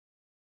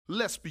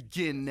Let's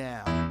begin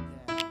now.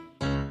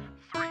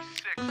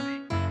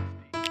 360.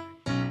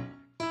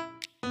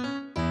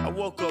 I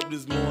woke up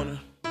this morning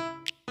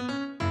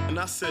and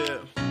I said,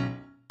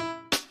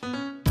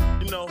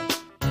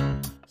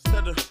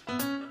 instead of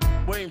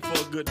waiting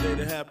for a good day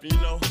to happen,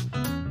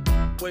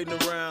 waiting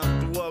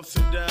around through ups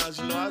and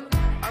downs,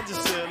 I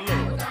just said, look.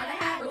 We're gonna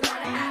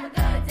have a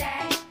good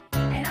day.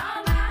 And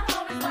all my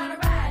homies wanna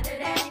ride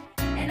today.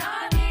 And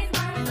all these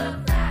moments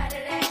look fly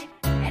today.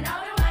 And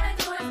all we wanna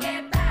do is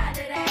get by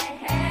today.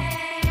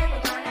 Hey,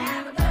 we're gonna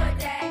have a good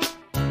day.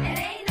 And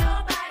ain't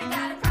nobody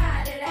gotta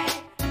cry today.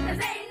 'Cause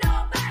ain't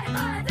nobody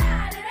gonna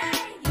die today.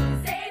 You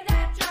can save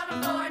that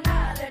trouble for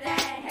another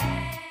day.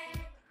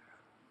 Hey.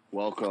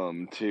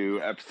 Welcome to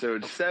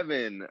episode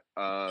 7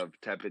 of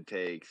Tepid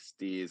Takes.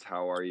 Steez,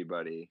 how are you,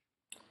 buddy?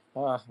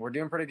 We're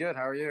doing pretty good.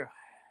 How are you?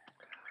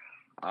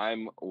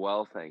 I'm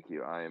well, thank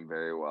you. I am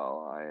very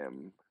well. I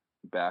am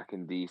back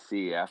in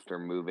DC after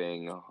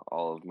moving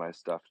all of my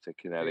stuff to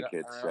Connecticut.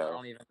 Dude, I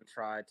don't even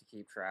try to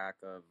keep track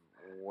of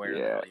where the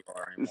hell you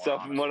are anymore. So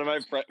honestly.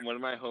 one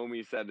of my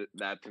homies said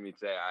that to me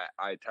today.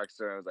 I texted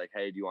her. I was like,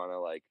 "Hey, do you want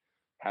to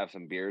have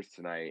some beers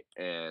tonight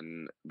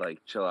and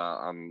chill out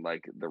on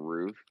the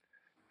roof?"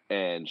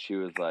 And she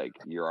was like,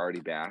 "You're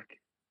already back?"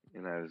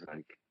 And I was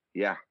like,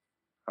 "Yeah,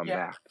 I'm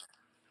back."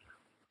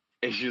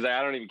 And she was like,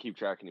 "I don't even keep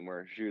track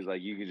anymore." She was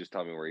like, "You can just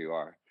tell me where you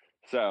are."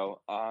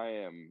 So I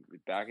am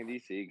back in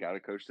DC. Got to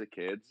coach the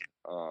kids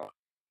for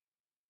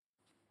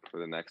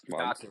the next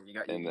month.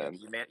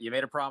 You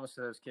made a promise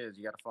to those kids.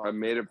 You got to follow. I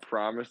made a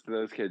promise to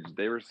those kids.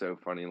 They were so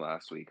funny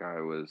last week.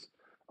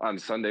 On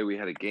Sunday we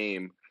had a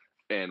game,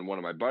 and one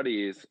of my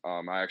buddies,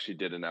 I actually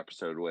did an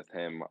episode with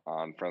him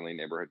on Friendly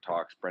Neighborhood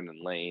Talks,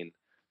 Brendan Lane.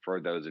 For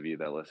those of you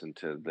that listen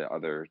to the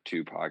other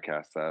 2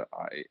 podcasts that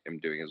I am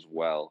doing as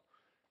well.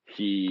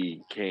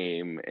 He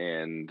came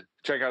and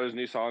check out his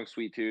new song,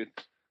 Sweet Tooth.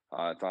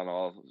 It's on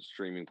all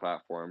streaming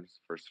platforms,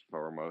 first and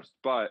foremost.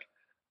 But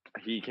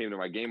he came to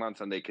my game on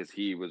Sunday because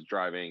he was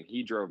driving.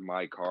 He drove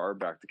my car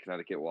back to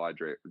Connecticut while I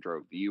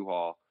drove the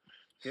U-Haul.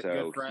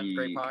 Good friend,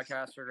 great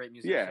podcaster, great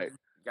musician.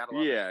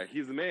 Yeah,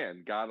 he's the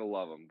man. Gotta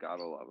love him.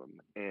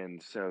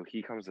 And so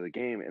he comes to the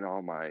game, and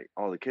all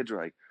the kids were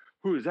like,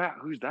 "Who's that?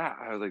 Who's that?"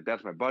 I was like,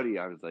 "That's my buddy."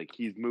 I was like,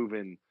 "He's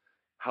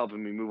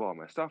helping me move all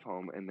my stuff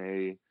home." And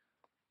they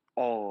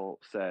all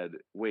said,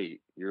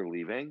 "Wait, you're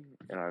leaving?"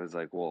 And I was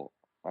like, "Well,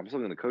 I'm still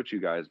going to coach you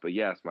guys, but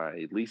yes,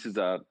 my lease is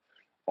up.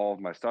 All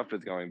of my stuff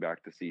is going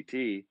back to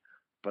CT,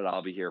 but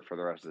I'll be here for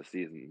the rest of the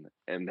season."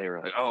 And they were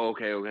like, "Oh,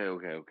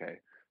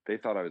 okay." They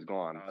thought I was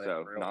gone,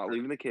 so not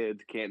leaving the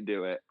kids, can't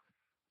do it.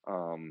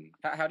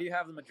 How do you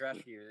have them address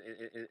you?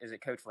 Is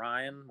it Coach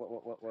Ryan?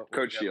 What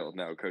Coach Shield?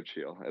 No, Coach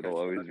Shield. It'll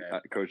always be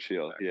Coach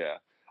Shield. Okay. Yeah,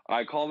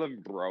 I call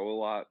them bro a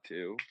lot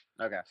too.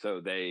 Okay. So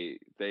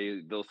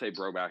they'll say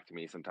bro back to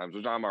me sometimes,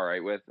 which I'm all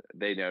right with.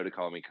 They know to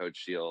call me Coach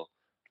Shield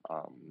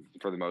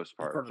for the most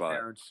part. For the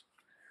parents.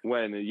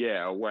 And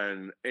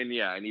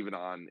even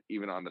on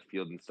the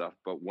field and stuff.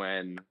 But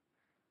when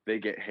they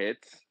get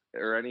hits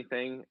or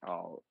anything,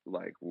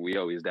 we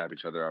always dab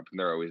each other up, and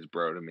they're always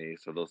bro to me.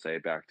 So they'll say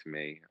it back to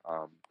me.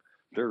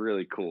 They're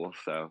really cool,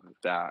 so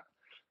that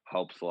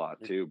helps a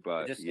lot too.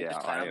 But it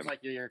just sounds like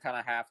you're kind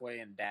of halfway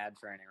in dad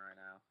training right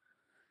now.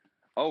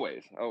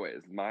 Always.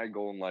 My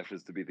goal in life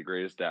is to be the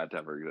greatest dad to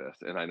ever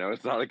exist, and I know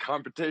it's not a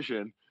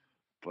competition,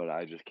 but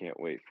I just can't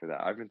wait for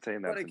that. I've been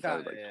saying that since I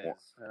was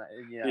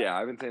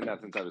I've been saying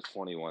that since I was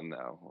 21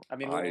 now. I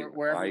mean,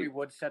 wherever we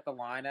would set the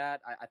line at,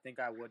 I think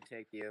I would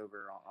take the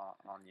over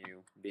on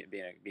you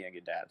being a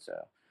good dad.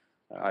 So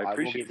I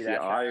appreciate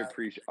that. I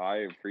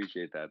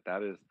appreciate that.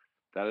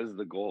 That is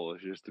the goal,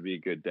 is just to be a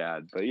good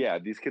dad. But yeah,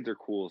 these kids are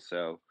cool,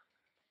 so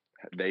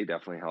they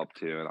definitely help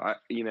too.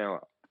 And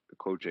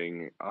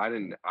coaching,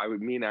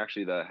 me and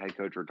actually the head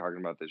coach were talking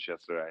about this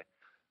yesterday,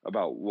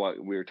 about what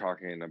we were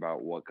talking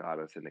about, what got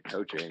us into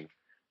coaching.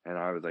 And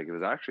I was like, it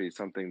was actually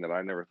something that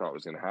I never thought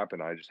was going to happen.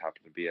 I just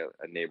happened to be at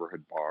a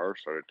neighborhood bar,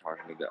 started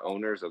talking to the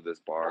owners of this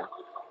bar,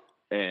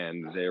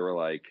 and they were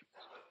like,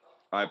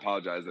 I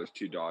apologize, there's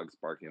 2 dogs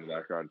barking in the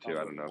background too.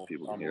 I don't know if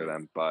people can hear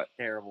them, but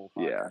terrible.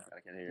 Yeah, I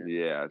can hear.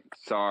 Yeah,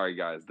 sorry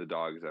guys, the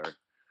dogs are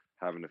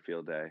having a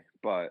field day.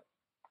 But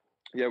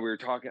yeah, I was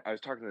talking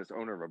to this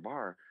owner of a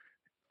bar,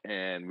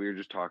 and we were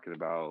just talking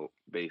about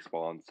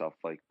baseball and stuff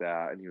like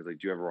that. And he was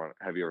like,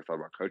 have you ever thought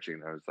about coaching?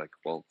 And I was like,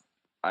 well,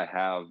 I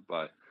have,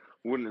 but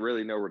wouldn't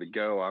really know where to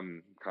go.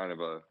 I'm kind of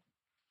a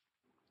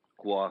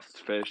lost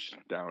fish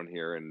down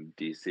here in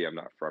DC. I'm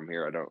not from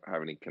here. I don't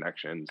have any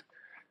connections.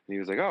 And he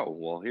was like, oh,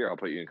 well, here, I'll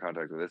put you in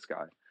contact with this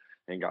guy.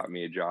 And got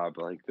me a job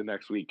the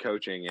next week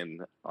coaching.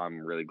 And I'm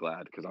really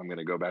glad, because I'm going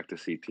to go back to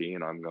CT,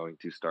 and I'm going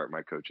to start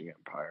my coaching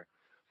empire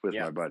with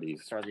my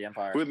buddies. Start the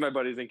empire. With my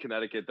buddies in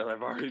Connecticut that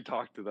I've already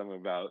talked to them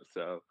about.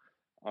 So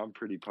I'm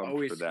pretty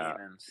pumped for that.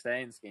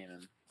 Staying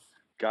scheming.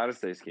 Got to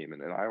stay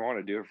scheming. And I want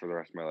to do it for the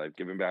rest of my life.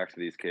 Giving back to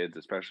these kids,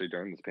 especially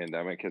during this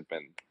pandemic, has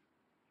been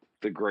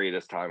the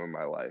greatest time of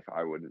my life.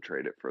 I wouldn't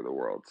trade it for the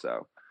world.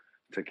 So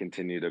to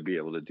continue to be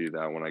able to do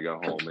that when I go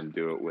home and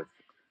do it with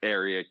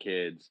area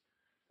kids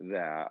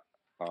that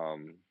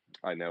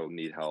I know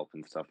need help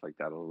and stuff like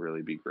that. It'll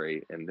really be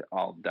great, and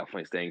I'll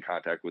definitely stay in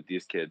contact with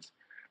these kids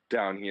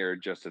down here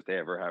just if they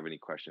ever have any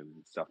questions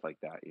and stuff like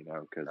that.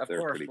 Because Of they're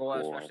course, pretty well,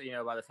 cool. especially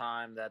by the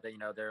time that they're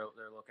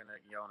looking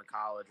at going to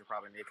college, you'll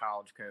probably be a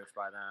college coach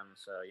by then.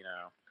 So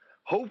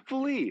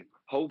Hopefully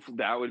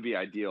that would be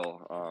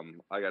ideal.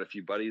 I got a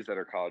few buddies that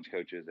are college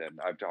coaches, and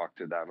I've talked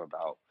to them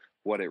about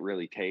what it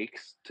really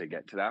takes to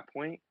get to that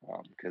point,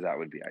 because that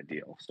would be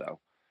ideal. So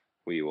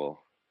we'll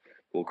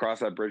cross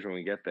that bridge when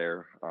we get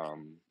there.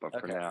 But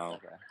for now,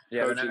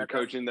 yeah,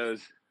 coaching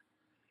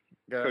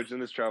go. coaching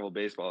this travel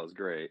baseball is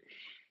great.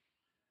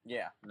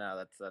 Yeah,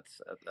 no,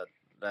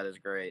 that is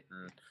great,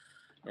 and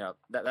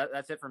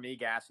that's it for me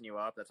gassing you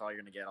up. That's all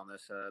you're gonna get on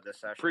this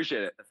session.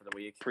 Appreciate it for the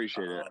week.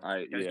 Appreciate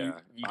it.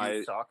 You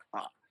do suck.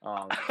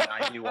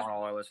 I do want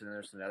all our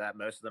listeners to know that.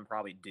 Most of them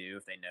probably do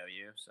if they know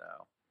you. So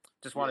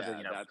just wanted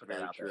to that's put that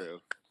very out true.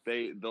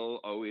 They'll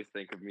always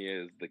think of me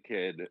as the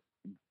kid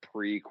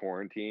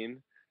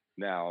pre-quarantine.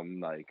 Now I'm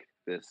like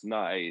this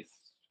nice,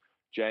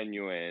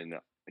 genuine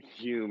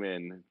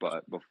human,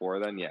 but before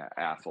then, yeah,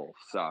 asshole,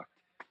 sucked.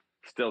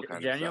 Still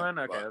kind there. of Genuine.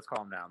 sucked, Okay, but- let's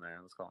calm down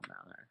there.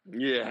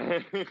 Yeah.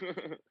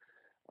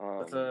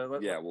 Let's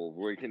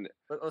we can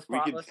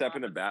let's step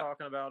into bat.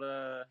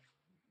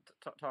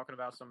 Talking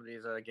about some of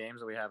these games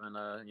that we haven't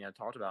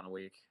talked about in a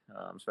week,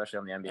 especially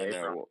on the I NBA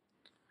front. know.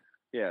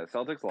 Yeah,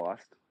 Celtics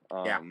lost.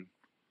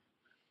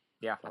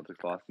 Yeah.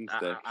 Celtics lost in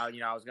six. I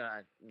was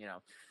gonna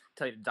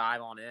tell you to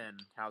dive on in.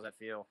 How's that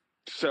feel?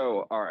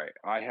 So, all right,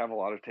 I have a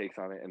lot of takes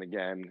on it, and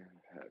again,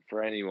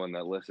 for anyone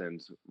that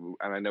listens,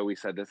 and I know we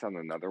said this on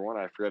another one.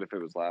 I forget if it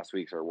was last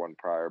week's or one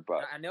prior,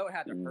 but I know it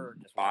had to hurt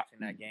just watching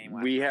that game.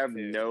 We last have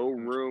night, too. no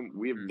room.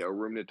 We have Mhm. no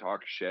room to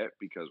talk shit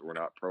because we're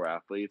not pro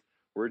athletes.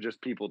 We're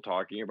just people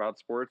talking about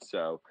sports.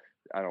 So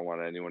I don't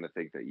want anyone to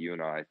think that you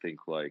and I think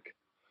like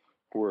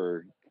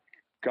we're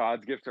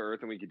God's gift to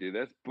earth and we could do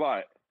this.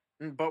 But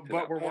But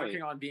that we're point-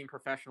 working on being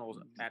professionals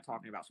at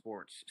talking about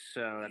sports,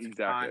 so that's kind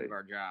Exactly. of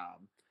our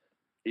job.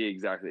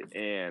 exactly,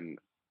 and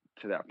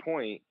to that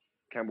point,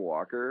 Kemba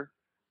Walker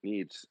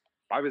needs.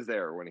 I was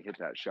there when he hit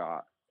that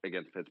shot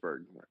against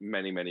Pittsburgh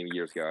many, many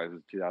years ago. It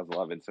was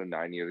 2011, so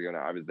 9 years ago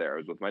now. I was there. I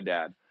was with my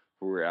dad.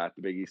 We were at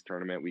the Big East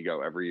tournament. We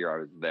go every year. I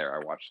was there.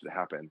 I watched it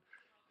happen.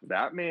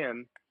 That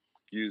man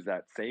used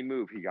that same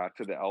move. He got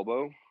to the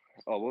elbow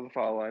the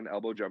foul line,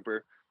 elbow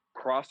jumper,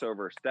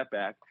 crossover, step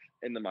back,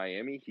 and the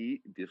Miami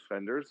Heat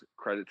defenders,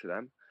 credit to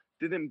them,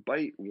 didn't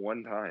bite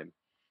one time.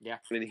 Yeah.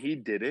 And he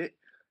did it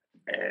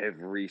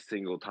every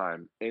single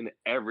time in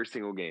every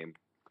single game.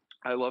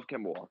 I love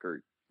Kemba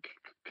Walker.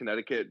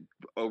 Connecticut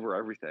over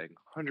everything,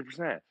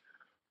 100%.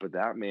 But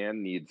that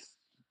man needs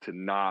to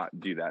not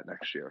do that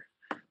next year.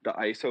 The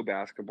ISO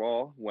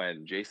basketball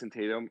when Jason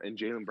Tatum and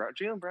Jaylen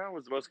Brown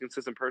was the most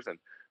consistent person.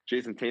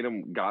 Jason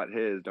Tatum got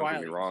his, don't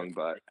get me wrong,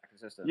 but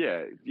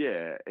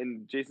yeah,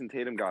 and Jason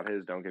Tatum got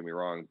his, don't get me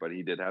wrong, but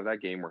he did have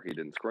that game where he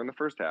didn't score in the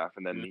first half,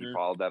 and then he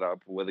followed that up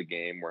with a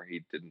game where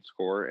he didn't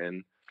score,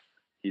 and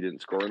he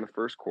didn't score in the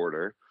first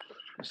quarter.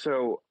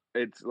 So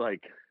it's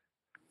like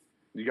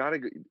you got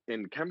to,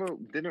 and Kemba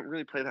didn't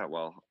really play that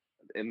well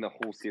in the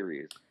whole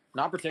series.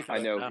 Not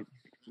particularly. I know.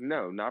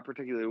 No, not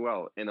particularly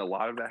well. And a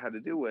lot of that had to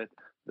do with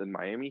the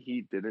Miami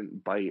Heat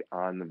didn't bite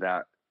on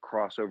that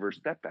crossover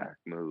step back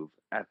move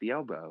at the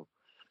elbow.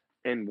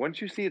 And once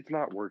you see it's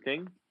not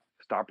working,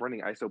 stop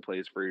running ISO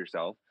plays for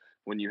yourself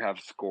when you have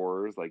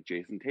scorers like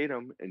Jason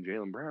Tatum and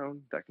Jaylen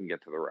Brown that can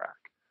get to the rack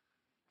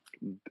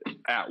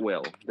at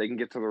will. They can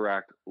get to the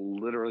rack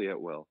literally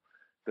at will.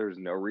 There's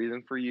no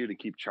reason for you to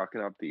keep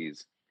chucking up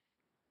these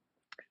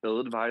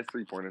ill-advised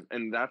three-pointers.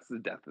 And that's the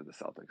death of the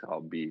Celtics.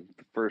 I'll be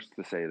the first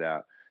to say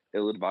that.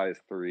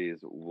 Ill-advised threes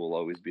will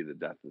always be the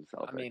death of the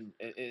Celtics. I mean,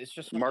 it's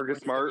just Marcus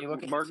Smart. You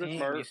look at Marcus the team,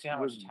 Smart you see how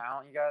much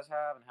talent you guys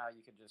have, and how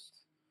you could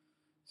just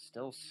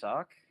still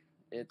suck.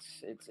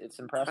 It's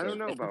impressive. I don't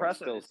know it's about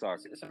impressive. still suck.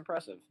 It's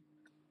impressive.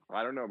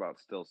 I don't know about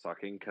still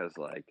sucking because,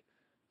 like,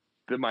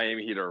 the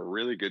Miami Heat are a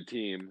really good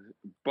team,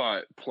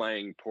 but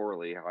playing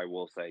poorly, I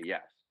will say,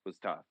 yes, was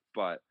tough.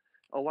 But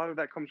a lot of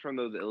that comes from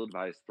those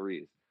ill-advised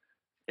threes.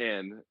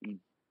 And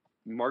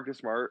Marcus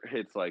Smart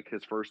hits, like,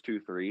 his first 2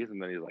 threes,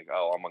 and then he's like,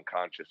 oh, I'm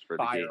unconscious for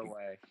the Fire game.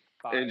 away.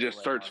 And just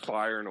starts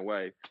firing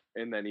away.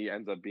 And then he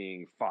ends up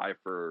being 5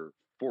 for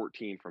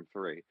 14 from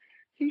 3.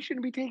 He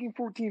shouldn't be taking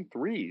 14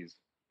 threes.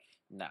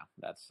 No,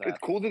 that's It's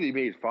cool that he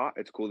made 5.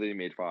 It's cool that he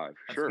made 5.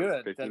 that's Sure,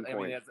 good. 15 I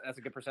points. mean, that's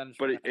a good percentage.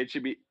 But for him. it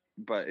should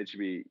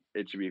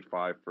be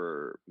 5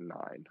 for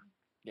 9.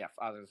 Yeah,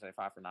 I was gonna say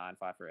 5 for 9,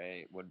 5 for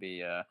 8 would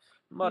be a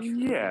much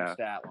Yeah.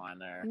 stat line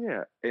there.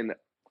 Yeah, and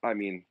I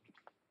mean,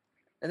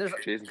 And there's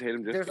Jason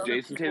Tatum there's other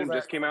just people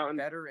that came out are and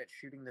better at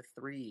shooting the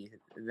three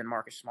than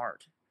Marcus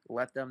Smart.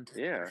 Let them take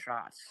Yeah. their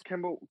shots.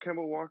 Kemba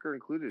Walker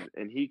included,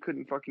 and he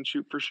couldn't fucking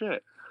shoot for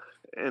shit.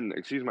 And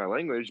excuse my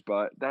language,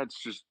 but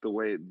that's just the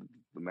way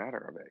the matter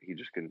of it. He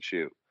just couldn't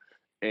shoot.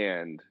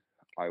 And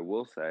I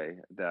will say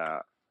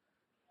that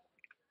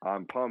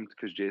I'm pumped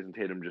because Jason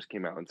Tatum just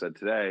came out and said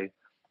today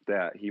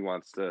that he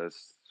wants to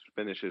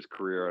finish his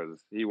career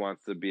as he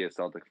wants to be a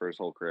Celtic for his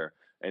whole career.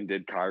 And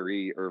did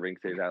Kyrie Irving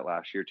say that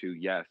last year too?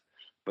 Yes.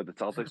 But the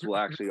Celtics will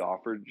actually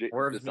offer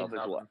Words the mean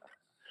Celtics will, nothing.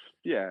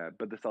 yeah,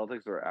 but the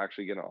Celtics are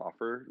actually going to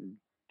offer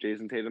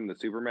Jason Tatum the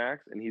supermax,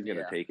 and he's going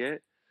to Yeah. take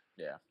it.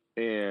 Yeah.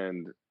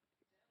 And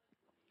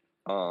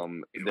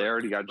they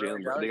already got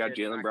Really Jalen. They got does,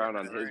 he's Jalen not Brown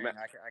getting on the his ring.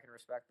 max. I can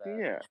respect that.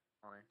 Yeah,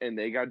 and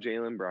they got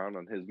Jalen Brown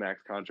on his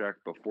max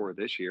contract before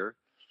this year,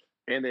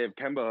 and they have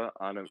Kemba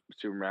on a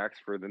supermax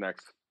for the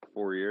next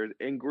 4 years,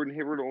 and Gordon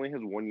Hayward only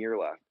has 1 year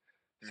left.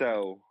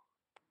 So,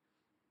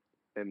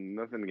 and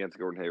nothing against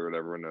Gordon Hayward.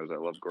 Everyone knows I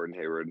love Gordon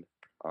Hayward,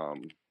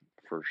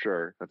 for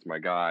sure. That's my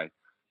guy.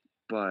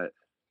 But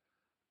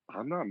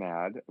I'm not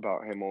mad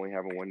about him only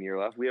having 1 year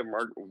left. We have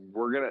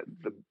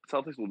the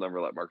Celtics will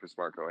never let Marcus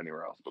Smart go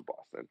anywhere else but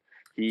Boston.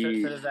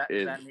 So does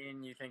that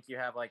mean you think you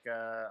have like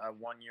a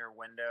 1 year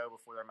window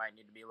before there might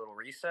need to be a little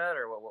reset,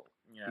 or what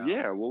you know?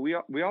 Yeah, well,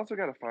 we also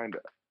got to find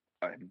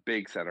a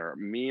big center.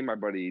 Me and my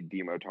buddy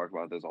Demo talk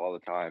about this all the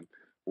time.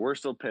 We're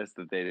still pissed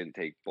that they didn't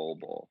take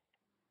Bol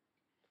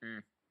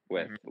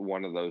with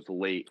one of those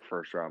late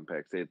first round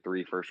picks. They had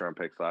 3 first round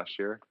picks last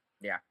year.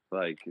 Yeah,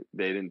 like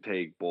they didn't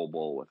take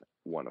Bol with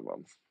one of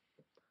them.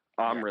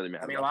 I'm really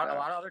mad. I mean, a lot of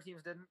other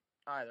teams didn't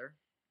either,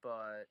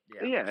 but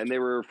yeah, and they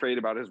were afraid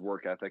about his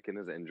work ethic and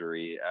his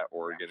injury at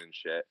Oregon and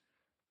shit.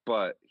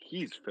 But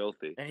he's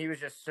filthy, and he was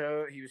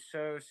so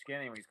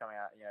skinny when he's coming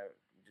out,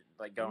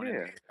 like going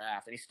into the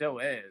draft, and he still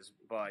is.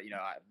 But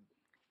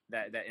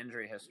that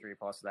injury history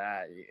plus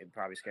that, it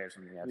probably scares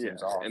some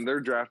teams off. And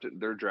they're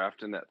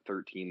drafting at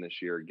 13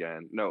 this year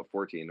again. No,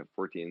 14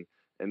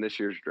 in this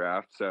year's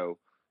draft. So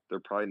they're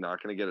probably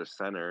not going to get a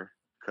center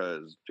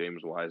because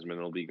James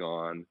Wiseman will be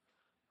gone.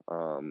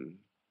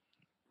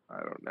 I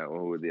don't know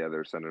who the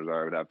other centers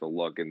are. I would have to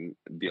look, and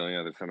the only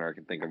other center I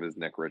can think of is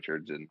Nick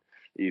Richards, and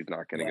he's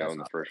not going to go in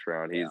the first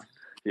round.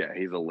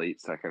 He's a late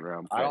second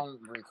round pick. I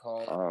don't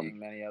recall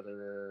many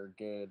other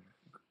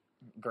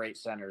great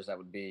centers that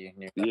would be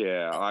near.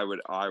 Yeah, I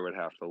would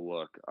have to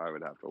look. I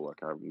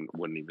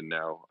wouldn't even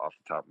know off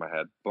the top of my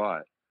head,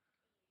 but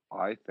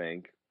I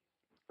think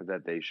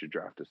that they should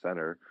draft a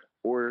center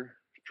or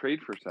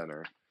trade for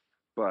center,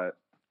 but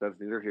that's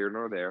neither here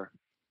nor there.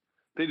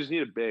 They just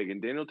need a big,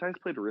 and Daniel Tice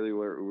played really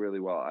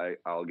well.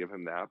 I'll give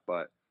him that,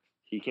 but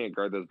he can't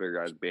guard those big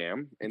guys.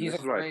 Bam, and this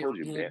is what I told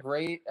you. He's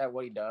great at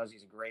what he does.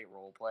 He's a great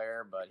role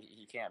player, but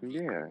he can't.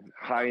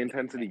 High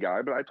intensity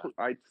guy. But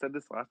I said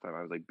this last time.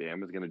 I was like,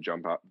 Bam is going to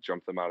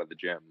jump them out of the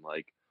gym,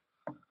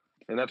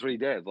 and that's what he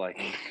did.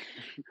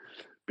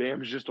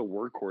 Bam's just a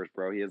workhorse,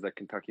 bro. He has that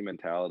Kentucky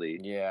mentality.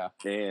 Yeah.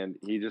 And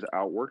he just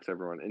outworks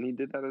everyone. And he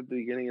did that at the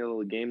beginning of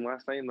the game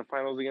last night in the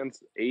finals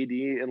against AD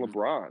and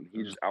LeBron.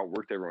 He just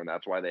outworked everyone.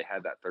 That's why they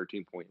had that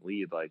 13-point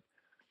lead.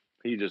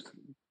 He just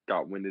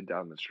got winded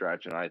down the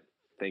stretch. And I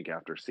think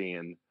after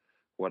seeing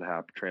what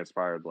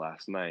transpired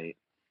last night,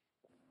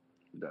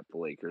 that the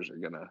Lakers are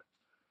going to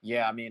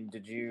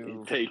did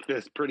you take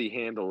this pretty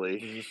handily?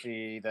 Did you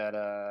see that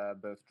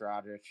both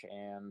Dragic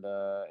and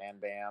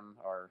Bam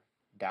are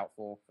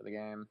doubtful for the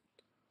game?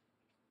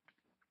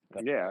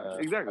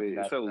 Exactly.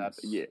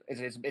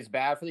 It's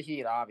bad for the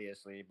Heat,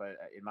 obviously, but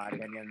in my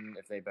opinion,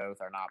 if they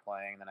both are not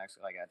playing the next,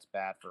 it's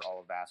bad for all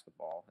of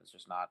basketball. It's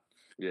just not.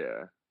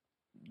 Yeah.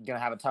 Gonna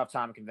have a tough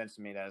time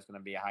convincing me that it's gonna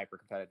be a hyper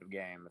competitive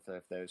game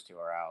if those two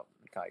are out.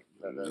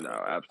 No,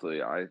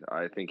 absolutely.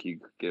 I think he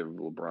could give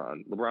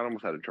LeBron. LeBron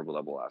almost had a triple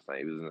double last night.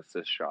 He was an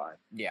assist shy.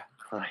 Yeah.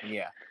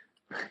 Yeah.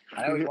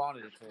 I know he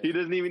wanted it too. He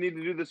doesn't even need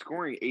to do the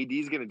scoring.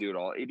 AD's going to do it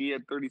all. AD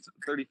had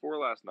 34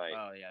 last night.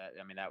 Oh yeah,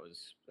 I mean that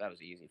was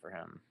easy for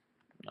him,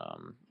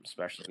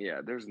 especially.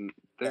 Yeah, there's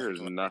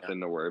nothing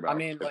to worry about. I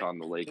mean, on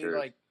the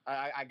Lakers.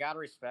 I gotta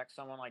respect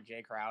someone like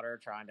Jay Crowder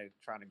trying to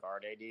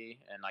guard AD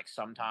and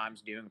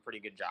sometimes doing a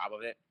pretty good job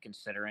of it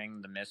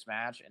considering the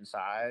mismatch in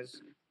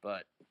size.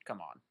 But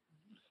come on.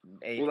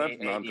 That's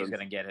nonsense. He's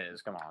gonna get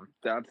his. Come on.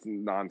 That's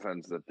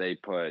nonsense that they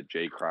put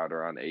Jay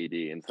Crowder on AD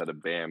instead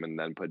of Bam, and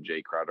then put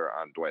Jay Crowder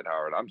on Dwight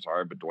Howard. I'm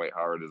sorry, but Dwight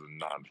Howard is a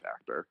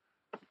non-factor.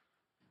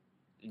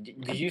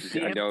 Did you see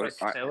him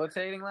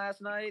facilitating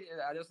last night?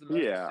 I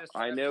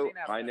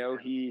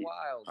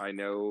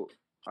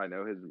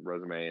know his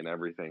resume and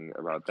everything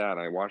about that.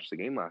 I watched the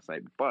game last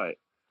night, but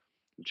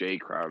Jay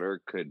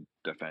Crowder could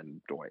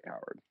defend Dwight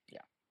Howard.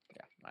 Yeah,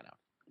 I know.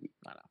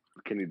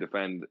 Can he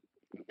defend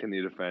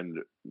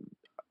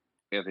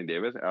Anthony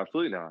Davis?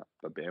 Absolutely not.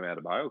 But Bam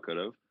Adebayo could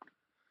have.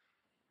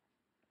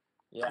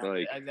 Yeah,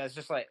 that's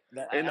just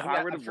and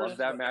I would have loved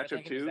that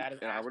matchup too.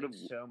 And I would have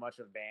so much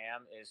of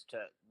Bam is to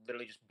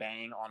literally just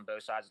bang on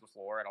both sides of the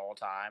floor at all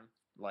time.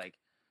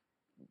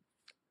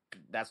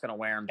 That's gonna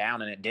wear him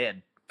down, and it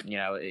did.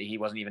 He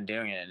wasn't even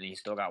doing it, and he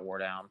still got wore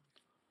down.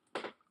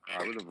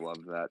 I would have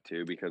loved that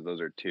too because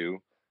those are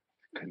two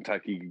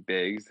Kentucky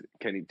bigs,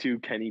 two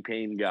Kenny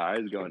Payne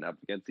guys going up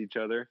against each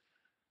other.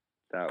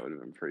 That would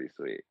have been pretty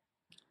sweet.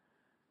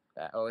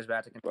 Always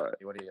back to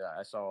Kentucky.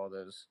 I saw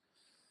those.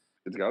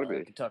 It's got to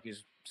be.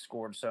 Kentucky's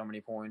scored so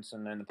many points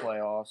and in the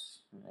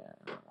playoffs.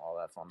 Yeah, all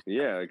that fun.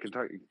 Yeah,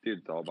 Kentucky. Dude,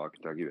 it's all about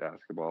Kentucky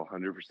basketball,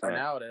 100%. Right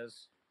now it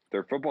is.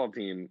 Their football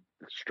team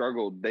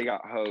struggled. They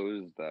got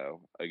hosed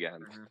though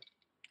against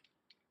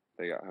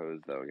They got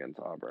hosed though against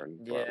Auburn.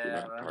 But we Yeah, don't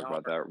have to talk no,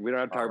 about that. We don't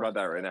have to talk about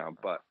that right now.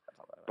 Auburn.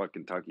 But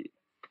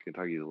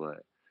Kentucky's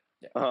lit.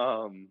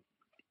 Yeah.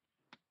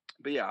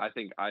 But yeah, I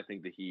think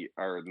the Heat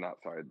are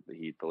not sorry. The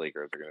Heat, the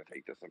Lakers are going to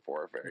take this in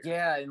 4 or very.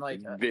 Yeah, and like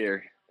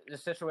very. The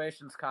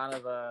situation's kind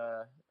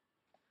of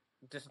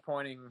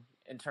disappointing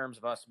in terms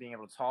of us being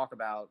able to talk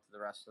about the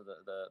rest of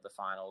the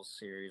finals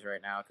series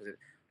right now because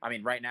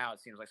right now it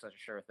seems like such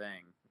a sure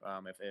thing.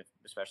 If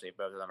especially if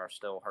both of them are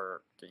still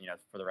hurt,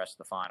 for the rest of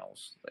the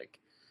finals, like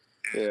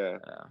yeah.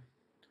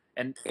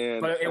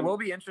 But it will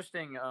be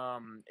interesting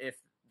if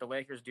the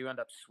Lakers do end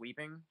up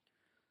sweeping.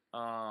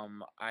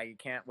 I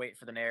can't wait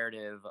for the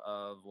narrative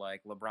of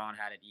like LeBron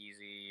had it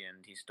easy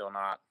and he's still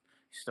not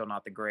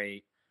the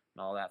great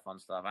and all that fun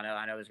stuff. I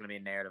know there's going to be a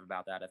narrative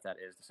about that if that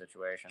is the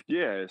situation.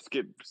 Yeah,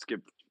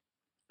 Skip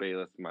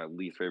Bayless, my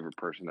least favorite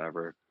person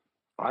ever.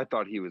 I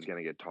thought he was going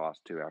to get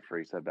tossed too after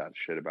he said that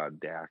shit about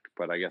Dak,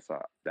 but I guess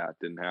that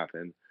didn't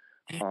happen.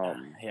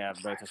 Yeah,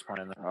 both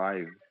disappointed.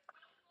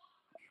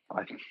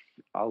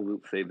 I'll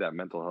save that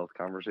mental health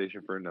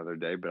conversation for another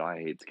day, but I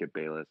hate Skip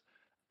Bayless.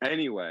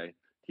 Anyway,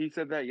 he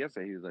said that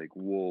yesterday. He was like,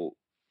 well,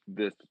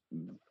 this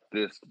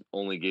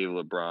only gave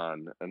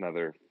LeBron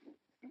another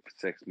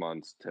 6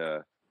 months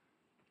to,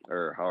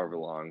 or however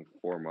long,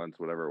 4 months,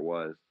 whatever it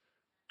was,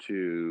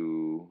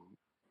 to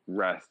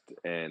rest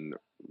and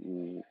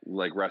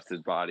like rest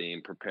his body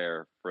and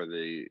prepare for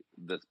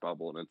this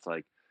bubble. And it's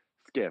like,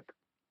 Skip,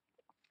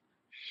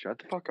 shut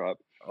the fuck up.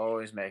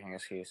 Always making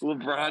excuses.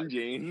 LeBron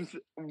James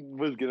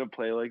was going to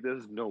play like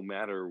this no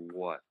matter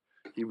what.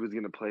 He was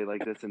going to play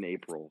like this in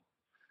April.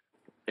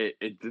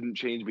 It didn't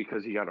change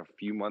because he got a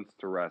few months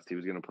to rest. He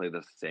was going to play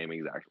the same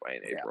exact way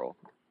in April.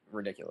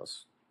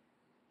 Ridiculous.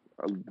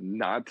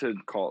 Not to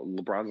call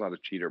LeBron's not a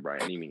cheater by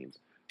any means,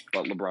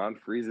 but LeBron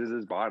freezes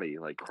his body.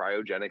 Like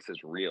cryogenics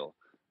is real.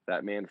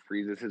 That man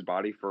freezes his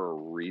body for a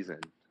reason.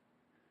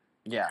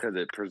 Yeah, because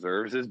it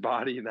preserves his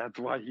body, and that's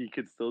why he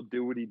could still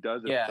do what he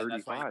does at 35.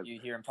 That's why you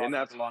hear him talking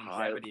about the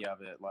longevity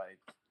of it. Like,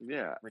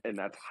 yeah, ridiculous. And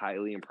that's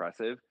highly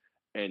impressive,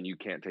 and you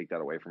can't take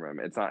that away from him.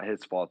 It's not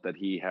his fault that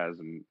he has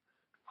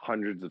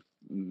hundreds of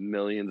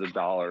millions of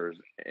dollars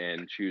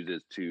and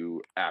chooses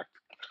to act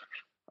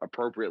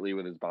appropriately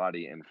with his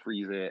body and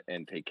freeze it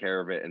and take care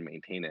of it and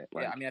maintain it.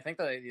 Like, I think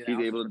the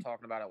announcers were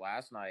talking about it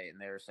last night,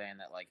 and they were saying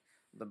that like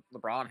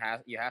LeBron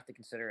you have to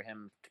consider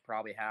him to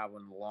probably have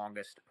one of the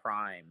longest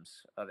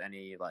primes of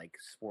any like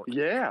sport.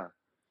 Yeah,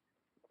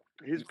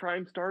 his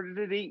prime started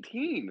at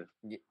 18.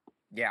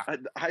 Yeah,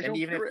 I don't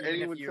care what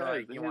anyone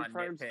says. You want to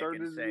nitpick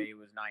and say he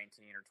was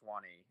 19 or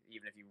 20,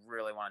 even if you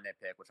really want to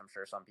nitpick, which I'm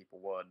sure some people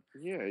would.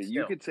 Yeah,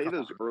 you could say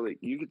those early.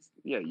 You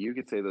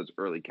could say those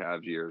early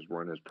Cavs years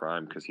were in his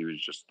prime because he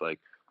was just like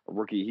a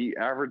rookie. He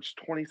averaged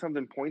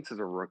 20-something points as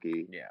a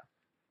rookie. Yeah,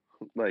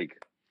 like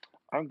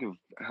I don't give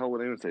a hell what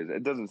anyone says. I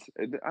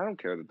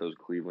don't care that those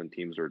Cleveland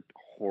teams are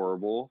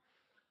horrible.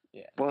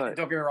 Yeah, but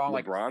don't get me wrong.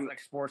 LeBron, like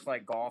sports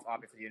like golf.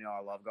 Obviously,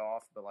 I love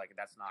golf, but like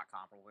that's not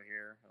comparable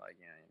here. Like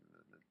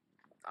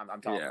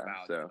I'm talking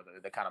about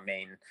the kind of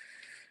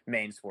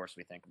main sports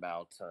we think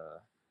about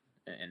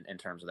in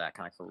terms of that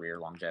kind of career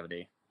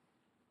longevity.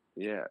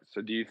 Yeah.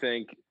 So do you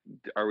think,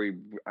 are we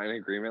in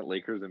agreement,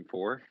 Lakers in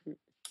 4?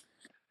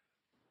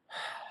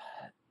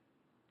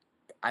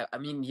 I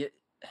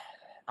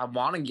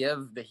want to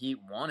give the Heat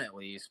 1 at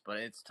least, but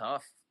it's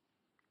tough.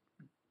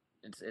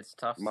 It's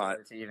tough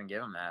to even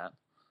give them that.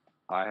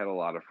 I had a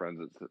lot of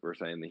friends that were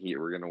saying the Heat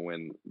were going to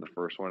win the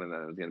first one and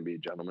then it was going to be a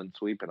gentleman's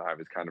sweep, and I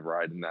was kind of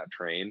riding that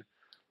train.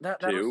 That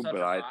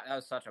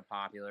was such a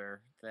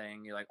popular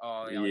thing. You're like,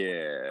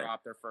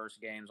 drop their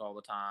first games all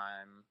the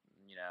time.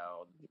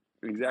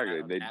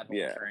 Exactly.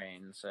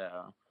 Train.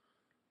 So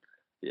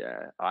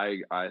yeah,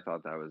 I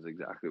thought that was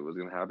exactly what was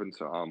going to happen.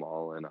 So I'm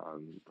all in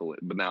on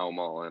but now I'm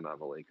all in on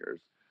the Lakers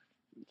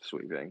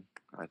sweeping.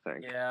 I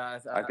think. Yeah,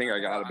 I think I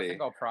gotta be. I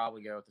think I'll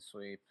probably go with the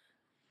sweep.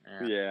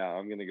 Yeah,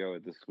 I'm gonna go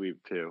with the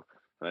sweep too.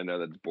 I know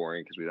that's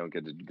boring because we don't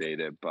get to debate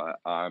it, but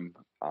I'm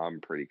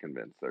pretty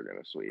convinced they're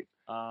gonna sweep.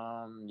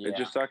 Yeah. It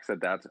just sucks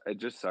that that's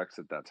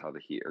how the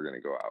Heat are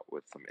gonna go out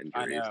with some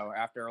injuries. I know,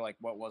 after like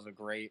what was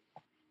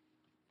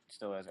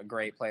still is a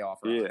great playoff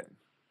run.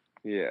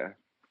 Yeah,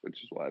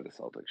 which is why the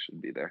Celtics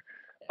should be there.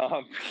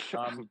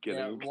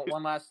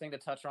 One last thing to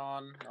touch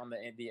on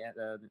the in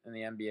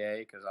the NBA,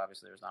 because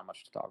obviously there's not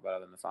much to talk about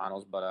other than the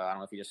finals. But I don't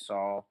know if you just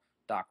saw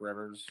Doc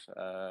Rivers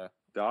over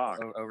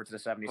to the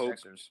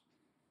 76ers.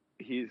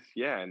 He's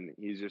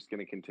just going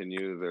to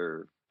continue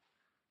their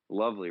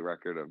lovely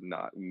record of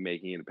not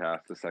making it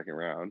past the second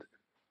round.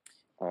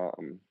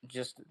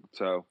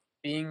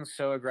 Being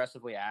so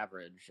aggressively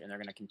average, and they're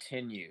going to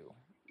continue.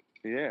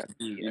 Yeah,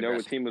 you know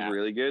what team was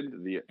really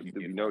good? The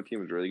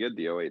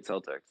 08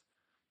 Celtics.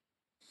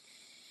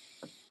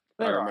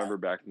 I remember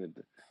back in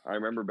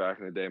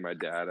the day, my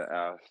dad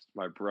asked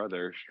my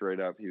brother straight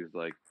up. He was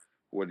like,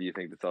 "What do you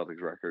think the Celtics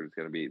record is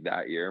going to be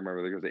that year?"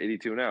 Remember, it was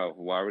 82-0.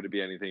 Why would it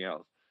be anything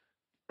else?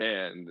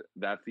 And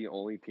that's the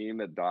only team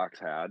that Doc's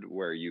had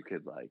where you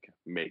could like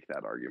make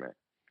that argument.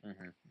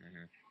 Mm-hmm,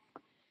 mm-hmm.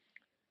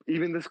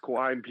 even this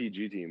Kawhi and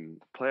PG team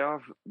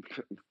playoff.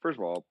 First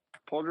of all,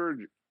 Paul George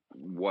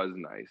was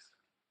nice.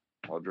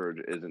 Paul George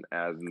isn't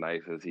as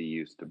nice as he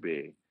used to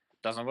be.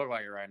 Doesn't look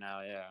like it right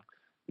now. Yeah.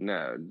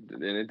 No,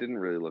 and it didn't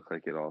really look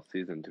like it all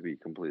season, to be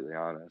completely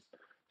honest.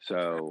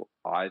 So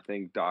I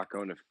think Doc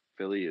going to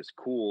Philly is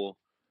cool.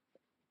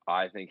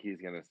 I think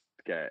he's going to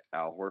get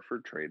Al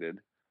Horford traded.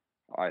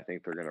 I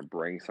think they're going to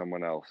bring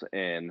someone else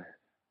in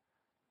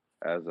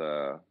as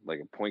a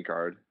point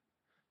guard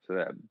so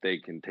that they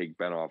can take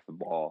Ben off the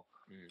ball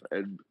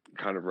and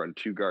kind of run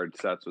 2 guard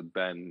sets with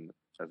Ben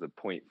as a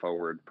point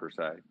forward per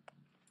se.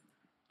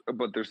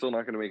 But they're still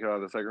not going to make it out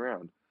of the second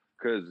round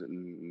because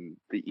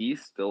the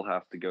East still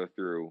has to go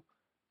through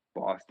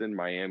Boston,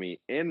 Miami,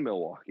 and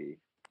Milwaukee.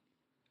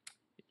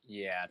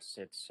 Yeah, it's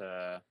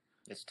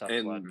tough.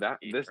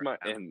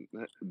 And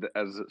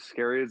as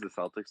scary as the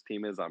Celtics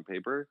team is on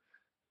paper,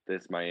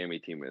 this Miami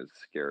team is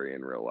scary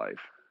in real life.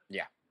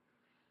 Yeah.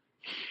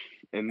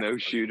 And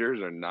those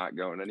shooters are not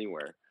going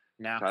anywhere.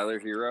 No. Tyler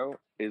Hero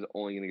is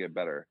only going to get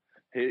better.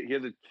 He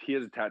has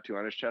a tattoo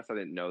on his chest. I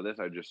didn't know this.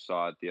 I just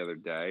saw it the other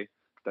day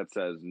that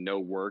says "No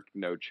work,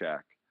 no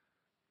check."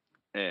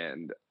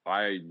 And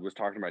I was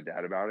talking to my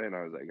dad about it, and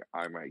I was like,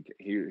 "I might."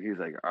 He's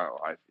like, "Oh,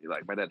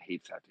 my dad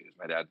hates tattoos.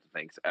 My dad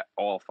thinks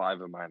all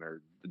 5 of mine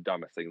are the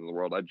dumbest things in the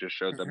world." I just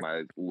showed them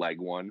my leg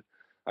one.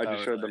 I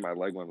just showed them my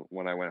leg one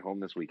when I went home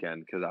this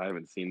weekend because I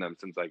haven't seen them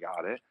since I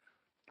got it.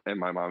 And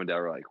my mom and dad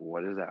were like,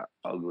 "What is that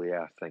ugly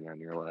ass thing on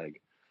your leg?"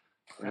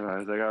 And I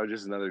was like, "Oh,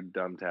 just another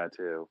dumb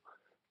tattoo."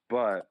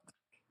 But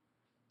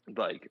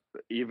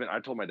even I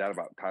told my dad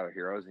about Tyler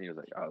Heroes, and he was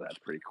like, "Oh, that's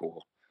pretty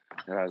cool."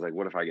 And I was like,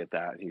 "What if I get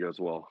that?" And he goes,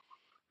 "Well,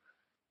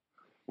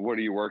 what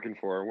are you working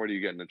for? What are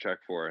you getting a check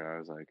for?" And I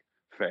was like,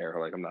 "Fair.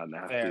 Like, I'm not an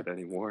athlete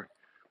anymore."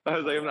 I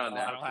was like, "I'm not an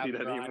athlete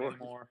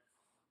anymore."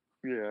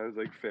 Yeah, I was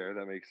like, "Fair.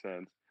 That makes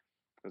sense."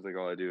 I was like,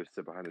 "All I do is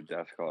sit behind a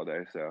desk all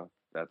day, so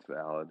that's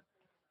valid."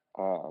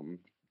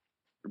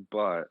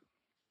 But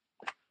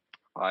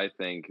I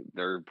think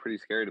they're pretty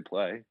scary to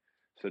play.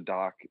 So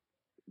Doc,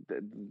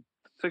 the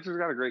Sixers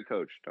got a great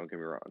coach. Don't get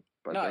me wrong,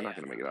 but they're not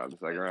going to make it out of the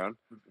second round.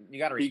 You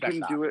got to respect. He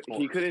couldn't do it.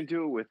 He couldn't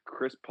do it with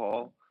Chris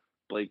Paul,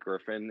 Blake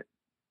Griffin,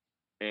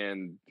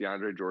 and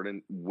DeAndre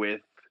Jordan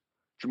with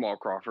Jamal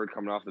Crawford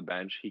coming off the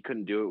bench. He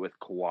couldn't do it with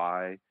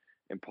Kawhi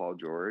and Paul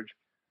George.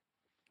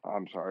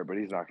 I'm sorry, but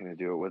he's not going to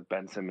do it with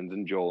Ben Simmons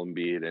and Joel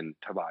Embiid and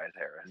Tobias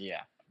Harris.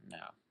 Yeah, no,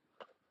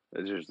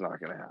 it's just not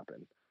going to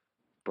happen.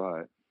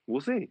 But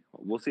we'll see.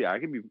 We'll see. I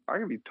can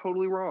be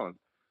totally wrong.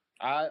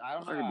 I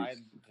don't know.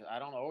 I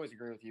don't always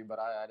agree with you, but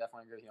I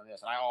definitely agree with you on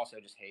this. And I also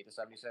just hate the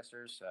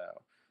 76ers, so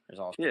there's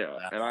also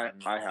that. And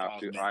I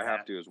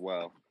have to as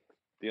well.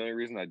 The only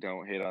reason I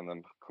don't hate on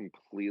them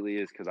completely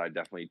is because I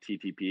definitely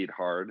TTP'd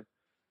hard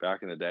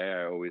back in the day.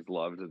 I always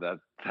loved that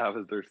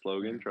was their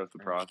slogan, trust the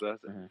process.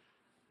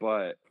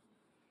 But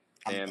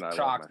I'm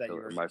shocked that you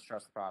were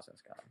trust the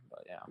process guy.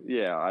 But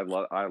yeah, I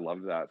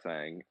love that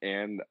saying,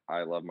 and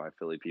I love my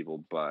Philly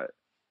people, but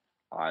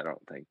I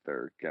don't think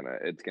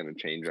it's gonna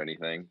change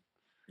anything.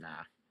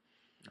 Nah.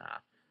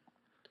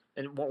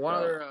 And one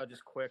other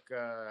just quick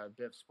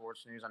bit of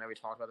sports news. I know we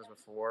talked about this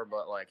before,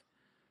 but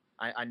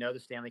I know the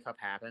Stanley Cup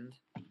happened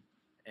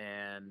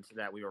and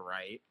that we were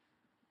right.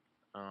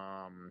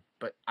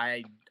 But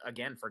I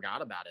again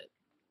forgot about it.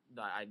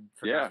 I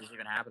forgot it was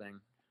even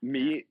happening.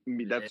 Me.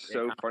 That's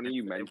so funny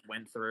you mentioned. It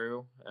went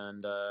through,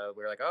 and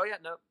we were like, "Oh yeah,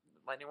 no,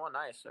 Lightning won,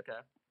 nice, okay,"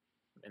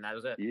 and that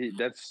was it. Yeah,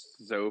 that's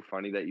so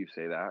funny that you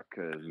say that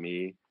because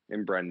me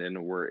and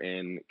Brendan were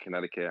in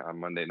Connecticut on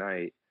Monday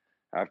night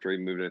after we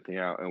moved everything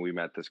out, and we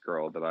met this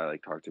girl that I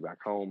talked to back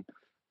home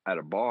at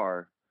a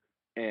bar,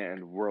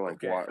 and we're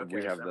like, we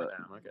have the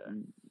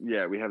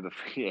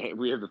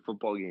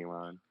football game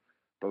on,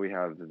 but we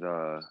have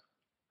the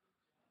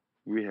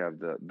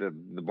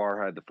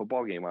bar had the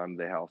football game on.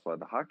 They also had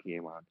the hockey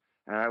game on.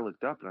 And I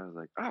looked up and I was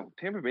like, oh,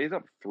 Tampa Bay's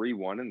up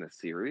 3-1 in the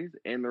series,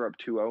 and they're up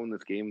 2-0 in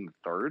this game in the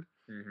third.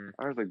 Mm-hmm.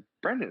 I was like,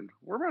 Brendan,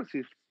 we're about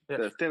to see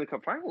the Stanley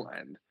Cup final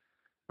end.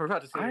 We're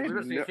about to see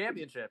a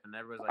championship. And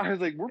everyone's like, I was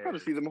like, we're about to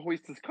see them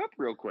hoist this cup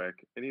real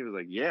quick. And he was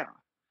like, yeah.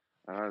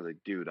 And I was like,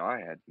 dude, I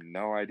had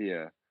no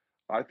idea.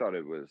 I thought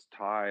it was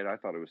tied. I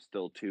thought it was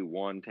still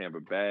 2-1 Tampa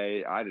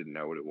Bay. I didn't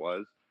know what it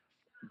was.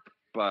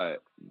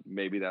 But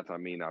maybe that's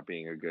on me not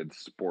being a good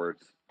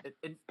sports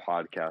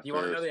podcaster. You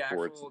want to know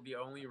the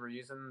only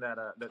reason that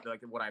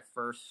what I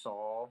first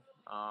saw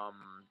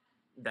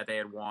that they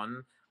had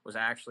won was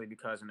actually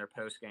because in their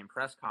post-game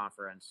press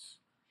conference,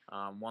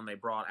 one they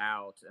brought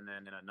out, and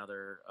then in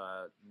another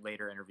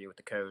later interview with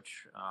the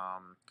coach,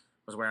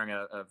 was wearing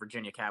a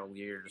Virginia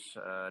Cavaliers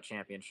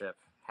championship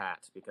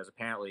hat because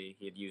apparently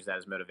he had used that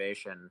as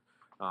motivation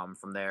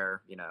from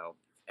their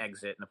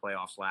exit in the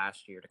playoffs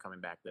last year to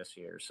coming back this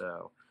year.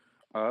 So.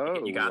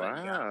 You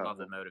gotta love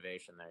the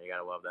motivation there. You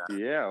gotta love that.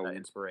 Yeah, that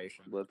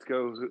inspiration. Let's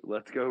go.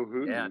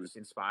 Hoos. Yeah, just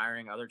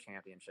inspiring other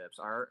championships.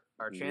 Our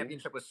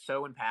championship was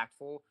so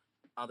impactful.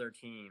 Other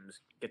teams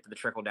get to the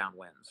trickle down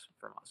wins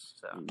from us.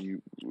 So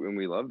and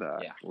we love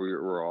that. Yeah,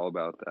 we're all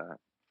about that.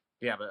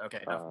 Yeah, but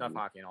okay, enough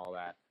hockey and all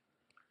that.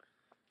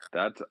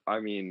 That's.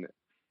 I mean,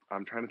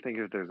 I'm trying to think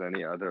if there's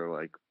any other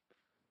like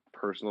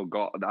personal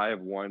golf. I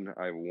have one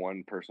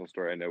personal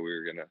story. I know we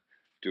were gonna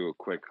do a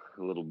quick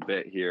little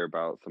bit here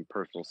about some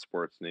personal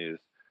sports news.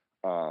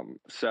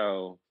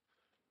 So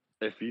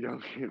if you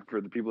don't,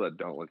 for the people that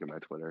don't look at my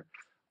Twitter,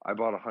 I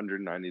bought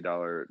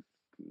 $190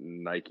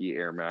 Nike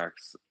Air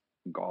Max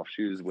golf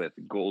shoes with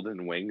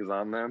golden wings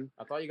on them.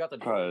 I thought you got the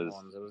Jordan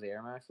ones. It was the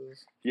Air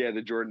Maxes. Yeah,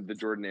 the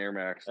Jordan Air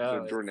Max.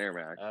 Oh, the Jordan Air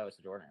Max. Oh, it's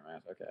the Jordan Air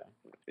Max. Okay.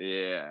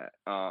 Yeah,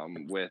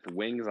 with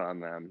wings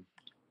on them.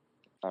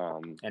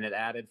 And it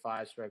added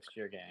 5 strokes to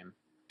your game.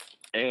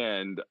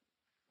 And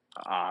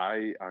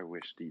I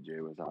wish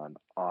DJ was on.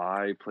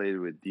 I played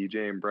with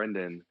DJ and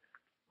Brendan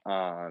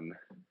on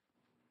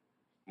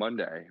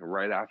Monday,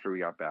 right after we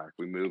got back.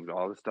 We moved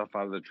all the stuff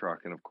out of the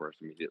truck and, of course,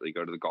 immediately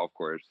go to the golf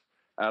course.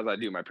 As I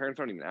do. My parents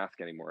don't even ask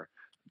anymore.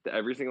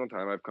 Every single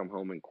time I've come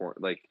home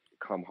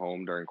come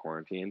home during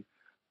quarantine,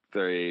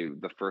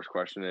 the first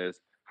question is,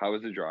 how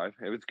was the drive?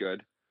 It was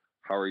good.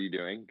 How are you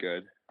doing?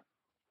 Good.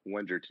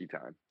 When's your tea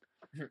time?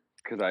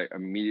 Because I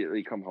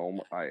immediately come home,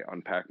 I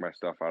unpack my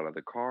stuff out of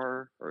the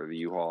car, or the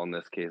U-Haul in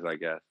this case, I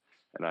guess,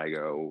 and I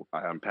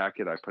unpack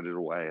it, I put it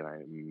away, and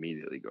I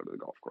immediately go to the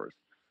golf course.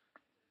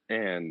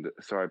 And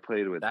so I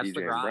played with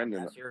DJ and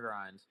Brendan. That's your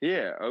grind.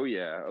 Yeah. Oh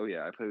yeah.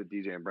 I played with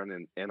DJ and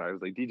Brendan, and I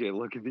was like, DJ,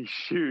 look at these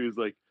shoes.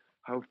 Like,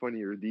 how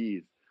funny are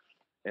these?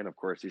 And of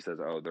course, he says,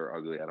 oh, they're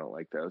ugly. I don't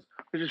like those,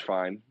 which is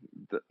fine.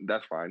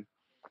 That's fine.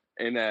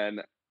 And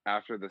then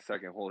after the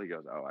second hole, he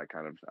goes, oh, I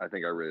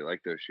think I really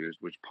like those shoes,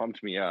 which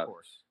pumped me up. Of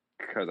course.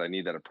 Because I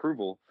need that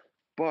approval.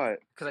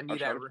 But because I need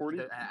that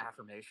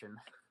affirmation.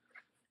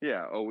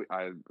 Yeah. Oh,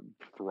 I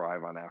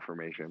thrive on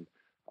affirmation.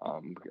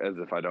 As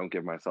if I don't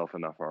give myself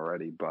enough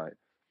already. But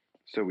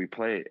so we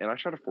play, and I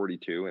shot a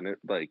 42, and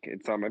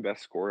it's not my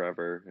best score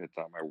ever. It's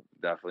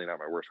definitely not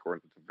my worst score.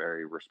 It's a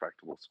very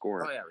respectable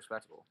score. Oh yeah,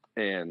 respectable.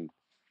 And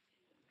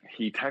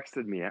DJ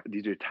texted me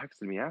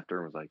after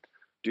and was like,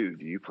 dude,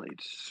 you played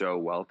so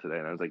well today.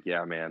 And I was like,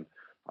 yeah, man,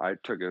 I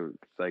took a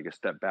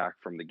step back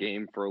from the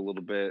game for a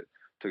little bit,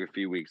 took a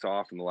few weeks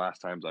off, and the last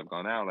times I've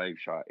gone out, I've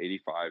shot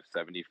 85,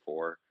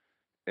 74,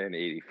 and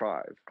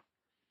 85.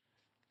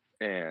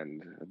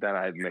 And then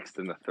I mixed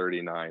in the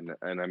 39,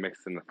 and I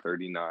mixed in the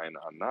 39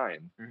 on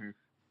 9. Mm-hmm.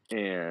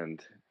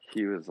 And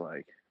he was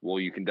like,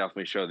 well, you can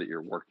definitely show that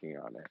you're working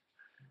on it.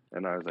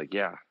 And I was like,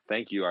 yeah,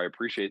 thank you. I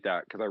appreciate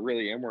that, because I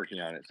really am working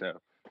on it.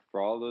 So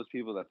for all those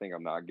people that think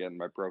I'm not getting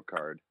my pro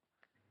card,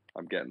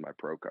 I'm getting my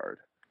pro card.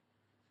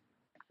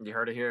 You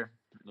heard it here.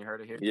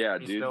 Yeah,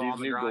 dude, these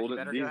new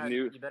golden, these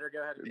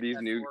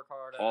new,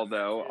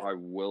 although I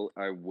will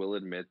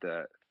admit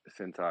that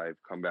since I've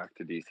come back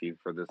to DC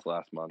for this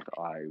last month,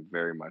 I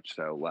very much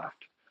so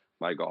left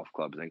my golf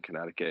clubs in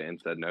Connecticut and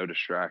said no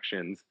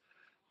distractions,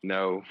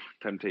 no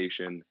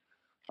temptation.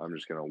 I'm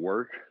just gonna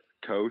work,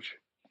 coach,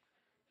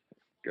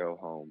 go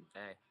home.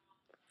 Hey,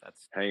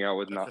 hang out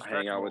with Nala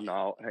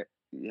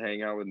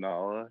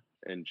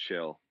and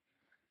chill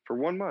for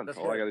 1 month.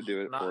 All I got to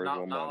do it for is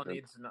 1 month.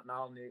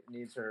 Nala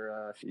needs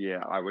her.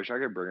 Yeah, I wish I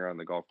could bring her on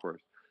the golf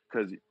course.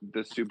 Because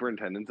the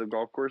superintendents of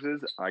golf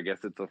courses, I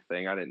guess it's a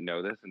thing. I didn't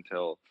know this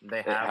until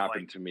it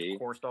happened to me.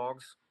 Course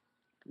dogs.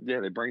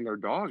 Yeah, they bring their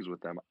dogs with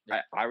them.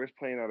 Yeah. I was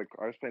playing at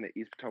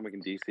East Potomac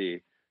in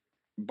DC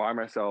by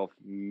myself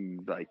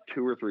like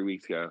 2 or 3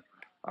 weeks ago.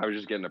 I was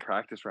just getting a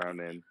practice round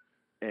in,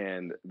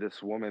 and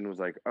this woman was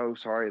like, "Oh,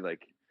 sorry,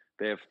 like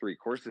they have 3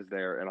 courses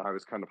there," and I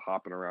was kind of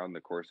hopping around the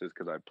courses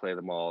because I play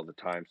them all the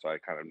time, so I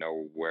kind of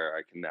know where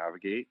I can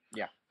navigate.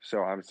 Yeah.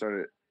 So I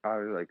started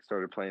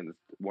playing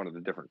one of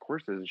the different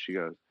courses, and she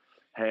goes,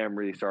 "Hey, I'm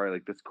really sorry.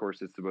 Like this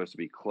course is supposed to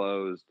be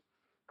closed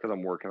because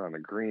I'm working on the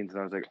greens."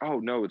 And I was like, "Oh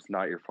no, it's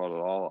not your fault at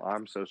all.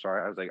 I'm so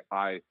sorry." I was like,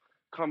 "I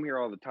come here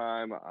all the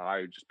time.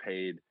 I just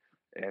paid,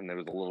 and it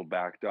was a little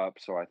backed up,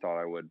 so I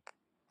thought I would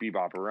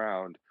bebop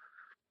around."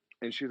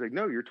 And she was like,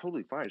 "No, you're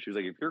totally fine." She was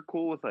like, "If you're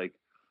cool with like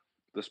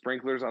the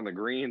sprinklers on the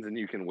greens and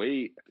you can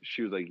wait,"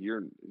 she was like,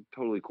 "You're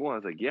totally cool." And I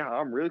was like, "Yeah,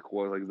 I'm really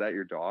cool." I was like, "Is that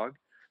your dog?"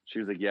 She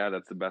was like, "Yeah,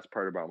 that's the best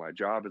part about my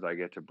job is I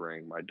get to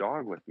bring my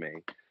dog with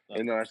me."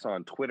 And then I saw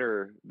on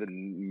Twitter,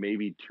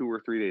 maybe 2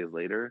 or 3 days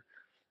later,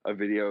 a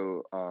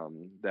video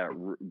that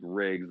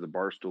Riggs, the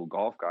Barstool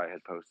golf guy,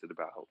 had posted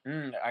about.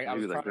 I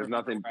was like, "There's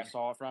nothing." I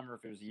saw it from, or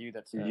if it was you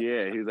that said.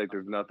 Yeah, he was like,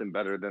 "There's nothing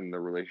better than the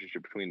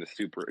relationship between the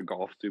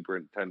golf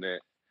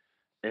superintendent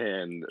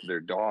and their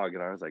dog."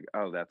 And I was like,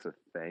 "Oh, that's a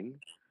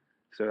thing."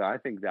 So I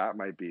think that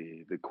might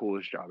be the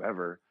coolest job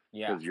ever.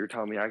 Yeah. Because you're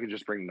telling me I could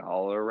just bring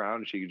Nala around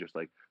and she could just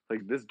like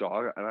this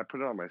dog, and I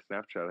put it on my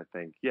Snapchat, I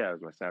think. Yeah, it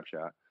was my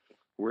Snapchat.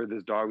 Where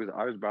this dog was,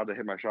 I was about to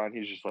hit my shot and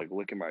he's just like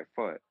licking my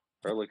foot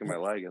or licking my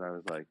leg, and I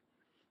was like,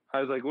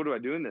 what do I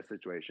do in this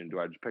situation? Do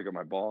I just pick up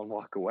my ball and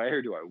walk away,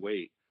 or do I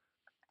wait?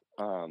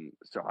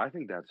 So I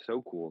think that's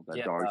so cool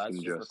that dogs can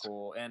just super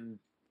cool, and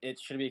it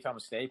should become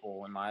a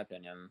staple in my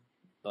opinion.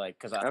 Like,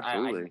 because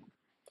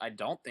I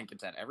don't think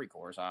it's at every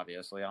course.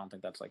 Obviously, I don't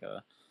think that's like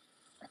a.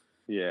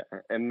 Yeah,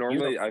 and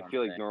normally I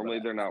feel like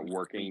they're not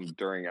working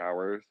during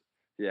hours.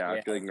 Yeah,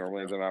 I feel like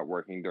normally they're not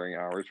working during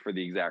hours for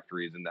the exact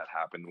reason that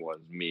happened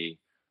was me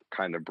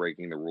kind of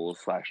breaking the rules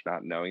 /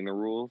 not knowing the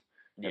rules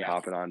and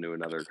hopping onto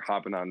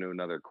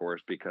another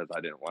course because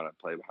I didn't want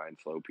to play behind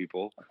slow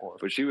people. Of course.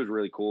 But she was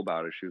really cool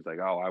about it. She was like,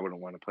 "Oh, I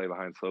wouldn't want to play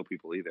behind slow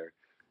people either."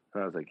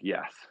 And I was like,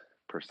 "Yes,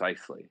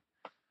 precisely."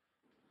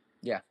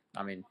 Yeah,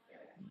 I mean,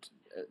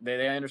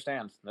 they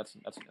understand. That's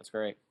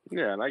great.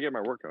 Yeah, and I get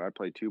my work done. I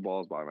play 2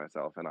 balls by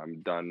myself, and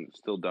I'm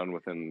still done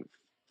within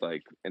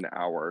like an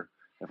hour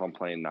if I'm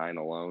playing 9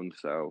 alone.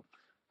 So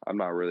I'm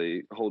not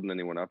really holding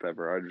anyone up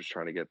ever. I'm just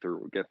trying to get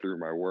through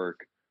my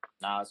work.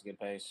 Nah, that's a good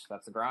pace.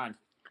 That's the grind.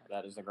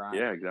 That is the grind.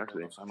 Yeah,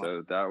 exactly.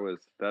 So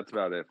that's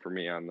about it for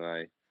me on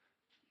my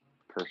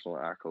personal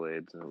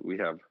accolades. We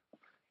have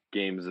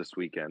games this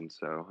weekend,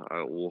 so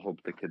we'll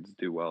hope the kids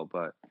do well.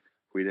 But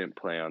we didn't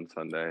play on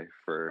Sunday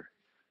for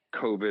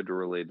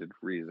COVID-related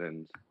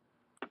reasons.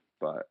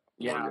 But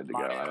we're good to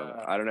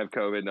go. I don't have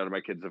COVID. None of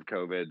my kids have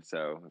COVID.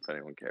 So if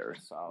anyone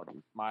cares, solid.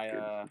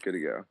 Good to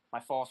go. My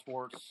fall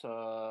sports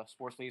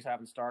leagues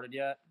haven't started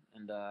yet,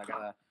 and I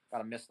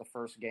gotta miss the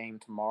first game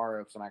tomorrow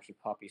because I'm actually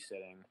puppy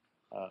sitting.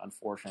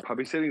 Unfortunately,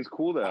 puppy sitting's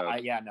cool though.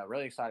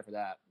 Really excited for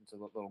that. It's a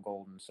little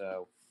golden,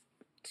 so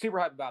super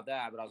hyped about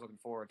that. But I was looking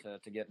forward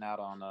to getting out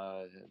on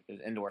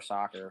indoor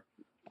soccer.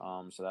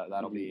 So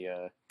that'll be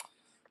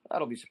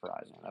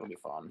surprising. That'll be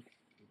fun.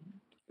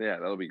 Yeah,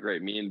 that'll be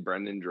great. Me and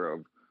Brendan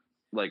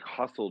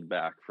hustled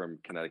back from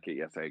Connecticut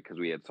yesterday because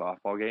we had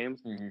softball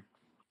games. Mm-hmm.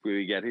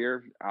 We get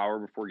here hour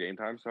before game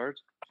time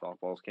starts.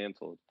 Softball's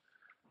canceled.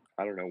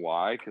 I don't know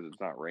why because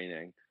it's not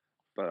raining.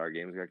 But our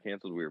games got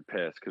canceled. We were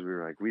pissed because we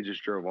were like, we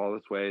just drove all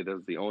this way. That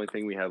was the only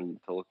thing we had to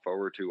look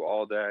forward to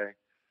all day.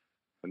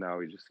 But now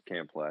we just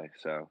can't play.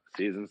 So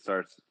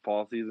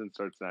fall season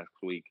starts next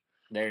week.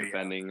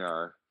 Defending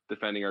our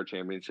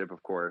championship,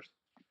 of course.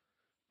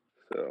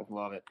 So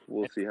love it.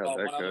 We'll see how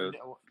that goes.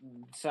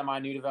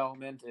 Semi-new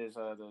development is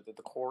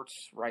the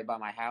courts right by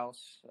my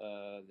house.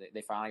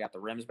 They finally got the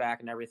rims back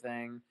and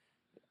everything.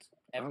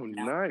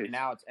 Nice.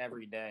 Now it's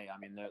every day. I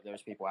mean,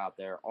 there's people out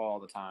there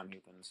all the time,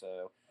 Ethan.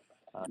 So.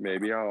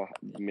 Maybe I'll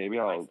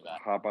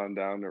hop on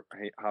down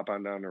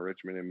to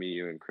Richmond and meet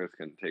you, and Chris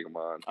can take them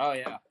on. Oh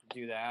yeah,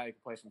 do that. You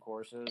can play some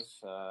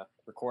courses,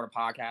 record a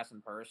podcast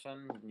in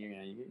person.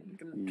 You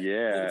can.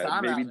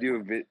 Yeah, maybe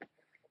do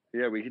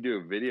Yeah, we could do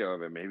a video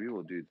of it. Maybe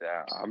we'll do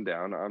that. I'm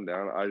down.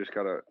 I just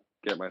gotta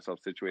get myself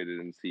situated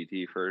in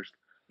CT first.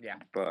 Yeah.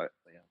 But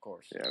yeah, of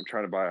course. Yeah, I'm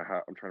trying to buy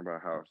a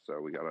house, so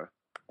we gotta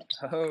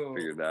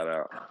figure that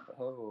out.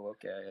 Oh,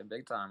 okay,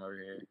 big time over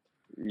here.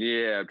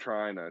 Yeah, I'm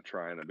trying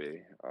to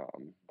be.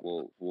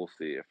 We'll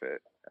see if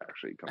it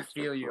actually comes. I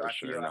feel you. I'm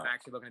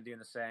actually looking at doing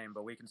the same,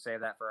 but we can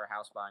save that for our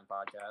house buying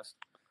podcast.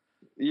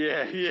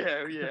 Yeah.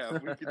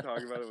 We can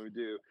talk about it when we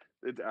do.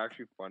 It's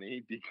actually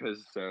funny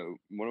because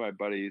one of my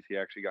buddies, he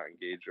actually got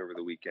engaged over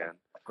the weekend.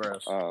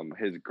 Gross.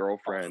 His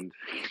girlfriend,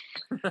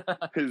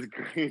 his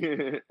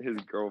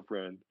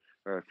girlfriend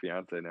or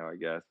fiance now, I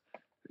guess.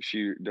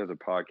 She does a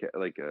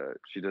podcast,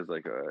 she does a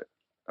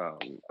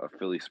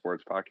Philly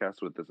sports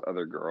podcast with this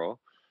other girl,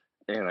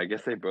 and I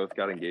guess they both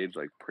got engaged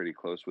pretty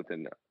close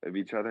within of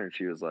each other. And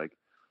she was like,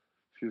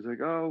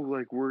 oh,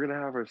 we're gonna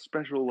have a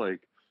special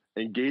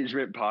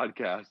engagement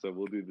podcast, so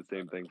we'll do the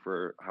same thing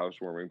for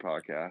housewarming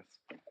podcasts.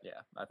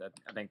 Yeah, I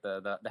think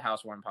the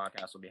housewarming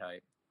podcast will be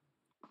hype.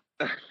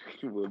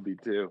 Will be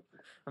too.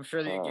 I'm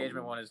sure the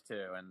engagement one is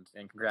too, and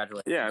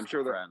congratulations. Yeah, I'm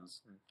sure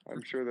friends.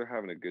 I'm sure they're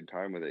having a good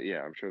time with it.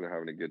 Yeah, I'm sure they're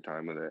having a good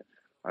time with it.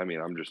 I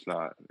mean, I'm just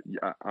not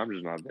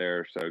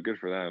there. So good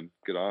for them.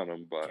 Good on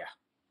them. But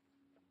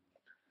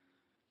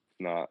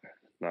not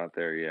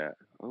there yet.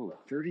 Oh,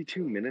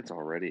 32 minutes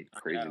already.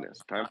 Craziness.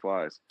 Time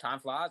flies. Time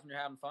flies when you're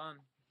having fun.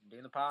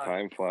 Doing the pod.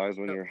 Time flies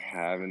when you're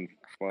having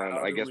fun.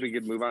 I guess we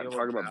could move on and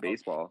talk about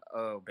baseball.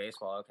 Oh,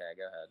 baseball. Okay,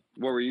 go ahead.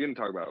 What were you going to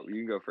talk about? You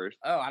can go first.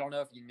 Oh, I don't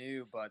know if you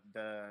knew, but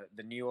the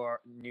New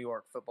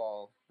York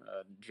football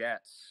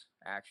Jets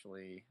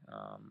actually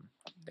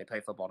they play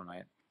football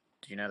tonight.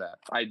 Did you know that?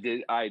 I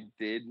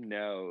did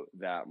know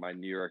that my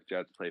New York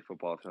Jets play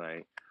football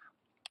tonight.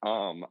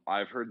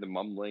 I've heard the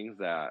mumblings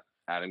that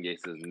Adam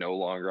Gase is no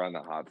longer on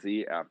the hot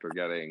seat after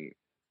getting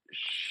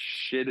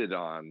shitted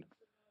on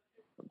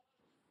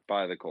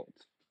by the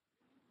Colts.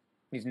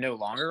 He's no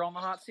longer on the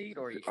hot seat,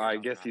 or I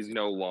guess he's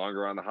no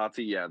longer on the hot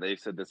seat. Yeah, they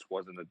said this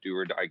wasn't a do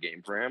or die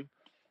game for him.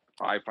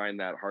 I find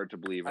that hard to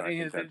believe. I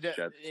mean,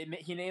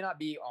 he may not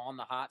be on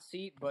the hot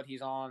seat, but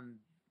he's on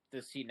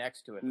the seat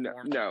next to it.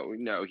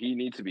 No, he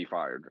needs to be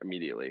fired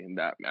immediately. And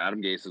that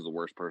Adam Gase is the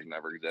worst person to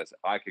ever exist.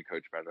 I could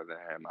coach better than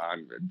him. I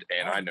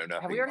know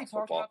nothing. Have we already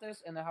talked about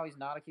this and how he's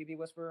not a QB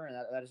whisperer and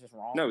that is just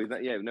wrong? No, he's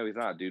not. Yeah, no, he's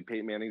not, dude.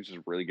 Peyton Manning's just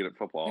really good at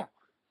football.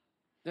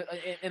 Yeah.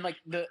 And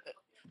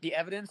the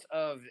evidence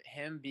of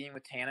him being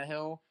with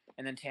Tannehill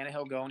and then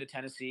Tannehill going to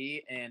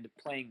Tennessee and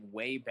playing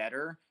way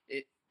better,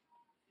 it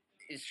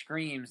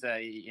screams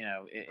that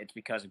it's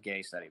because of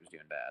Gase that he was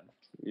doing bad.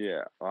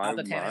 Yeah, not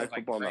that Tannehill's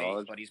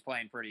great, but he's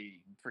playing pretty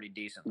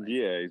decently.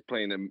 Yeah, he's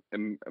playing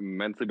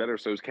immensely better.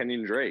 So is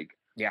Kenyon Drake.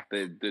 Yeah,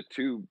 the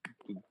two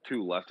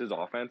left his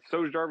offense.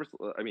 So is Jarvis.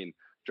 I mean,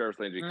 Jarvis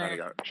Landry kind of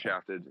got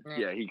shafted.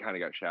 Yeah, he kind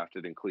of got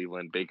shafted in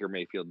Cleveland. Baker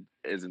Mayfield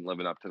isn't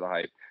living up to the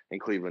hype, and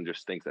Cleveland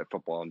just stinks at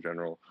football in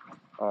general.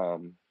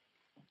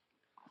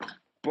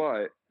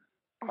 But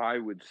I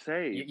would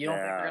say you don't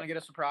think they're going to get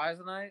a surprise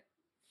tonight?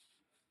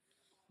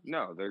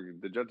 No,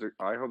 the Jets are.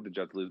 I hope the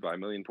Jets lose by 1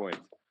 million points,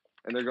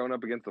 and they're going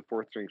up against the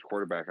 4th-string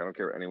quarterback. I don't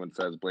care what anyone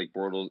says. Blake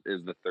Bortles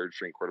is the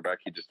 3rd-string quarterback.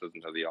 He just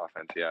doesn't know the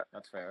offense yet.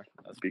 That's fair.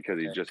 That's because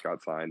he just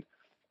got signed.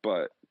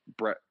 But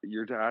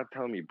your dad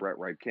telling me Brett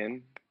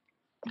Rypien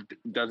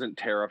doesn't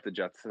tear up the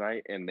Jets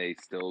tonight, and they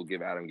still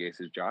give Adam Gase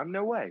his job?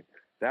 No way.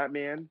 That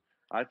man.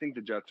 I think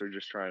the Jets are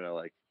just trying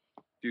to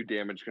do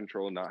damage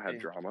control, and not have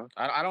drama.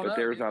 I don't know.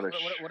 There's not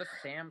what if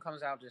Sam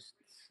comes out just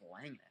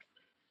slaying it?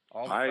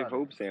 I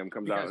hope Sam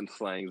comes out and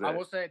slangs it. I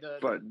will say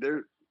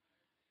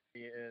he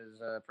is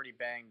pretty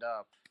banged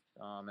up,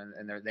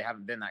 and they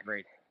haven't been that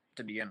great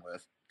to begin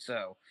with.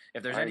 So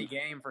if there's any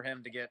game for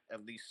him to get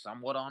at least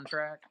somewhat on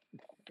track,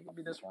 it would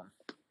be this one.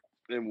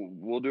 And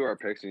we'll do our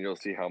picks, and you'll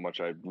see how much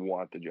I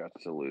want the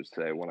Jets to lose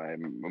today. When I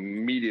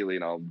immediately,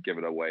 and I'll give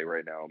it away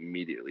right now,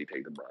 immediately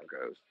take the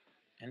Broncos.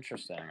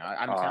 Interesting.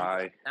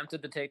 I'm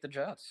tempted to take the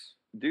Jets.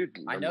 Dude,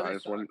 I know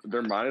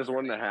they're minus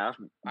 1.5.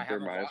 They're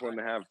minus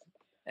 1.5.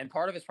 And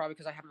part of it's probably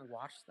because I haven't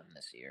watched them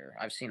this year.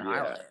 I've seen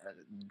highlights,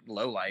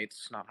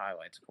 lowlights, not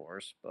highlights, of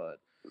course. But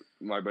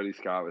my buddy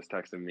Scott was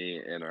texting me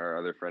and our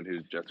other friend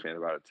who's a Jets fan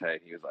about it today.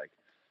 He was like,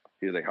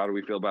 how do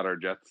we feel about our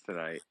Jets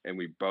tonight? And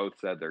we both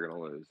said they're going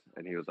to lose.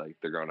 And he was like,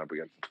 they're going up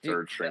against the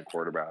 3rd-string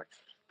quarterback.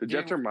 The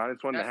Jets are minus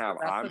 1.5.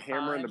 I'm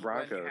hammering the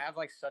Broncos. When you have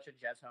such a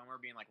Jets homer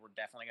being like, we're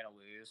definitely going to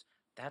lose.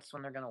 That's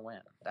when they're going to win.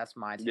 That's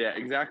my team. Yeah,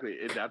 exactly.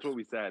 That's what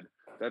we said.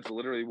 That's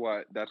literally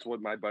that's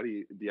what my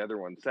buddy, the other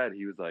one, said.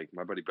 He was like,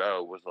 my buddy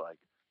Bo was like,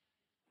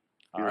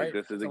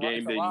 this is a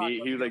game they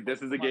need. He was like,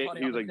 this is a game.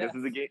 He was like, this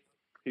is a game.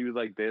 He was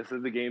like, this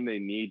is a game they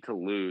need to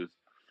lose.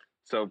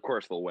 So, of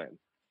course, they'll win.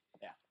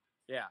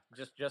 Yeah,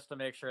 just to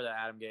make sure that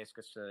Adam Gase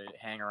gets to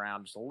hang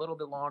around just a little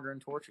bit longer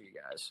and torture you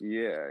guys.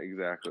 Yeah,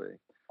 exactly.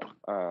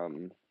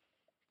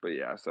 But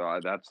yeah,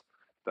 so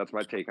that's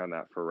my take on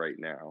that for right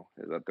now,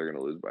 is that they're going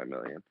to lose by 1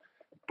 million.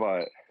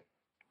 But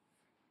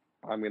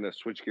I'm going to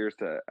switch gears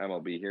to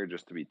MLB here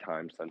just to be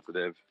time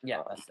sensitive.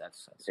 Yeah,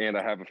 that's and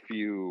I have a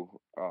few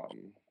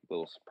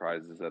little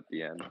surprises at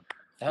the end.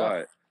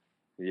 But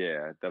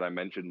yeah, that I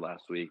mentioned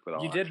last week.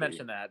 But you did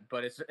mention that,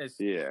 but it's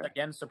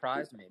again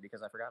surprised me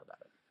because I forgot about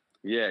it.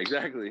 Yeah,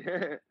 exactly.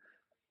 The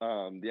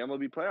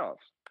MLB playoffs,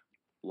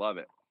 love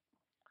it.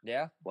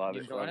 Yeah, love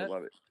it.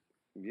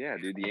 Yeah,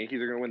 dude, the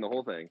Yankees are going to win the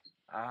whole thing.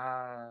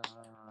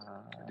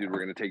 Dude, we're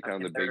gonna take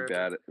down the big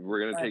bad.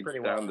 We're gonna take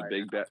down the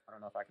big bad. I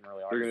don't know if I can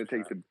really.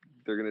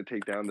 They're gonna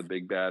take down the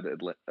big bad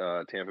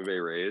Tampa Bay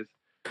Rays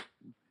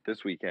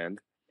this weekend,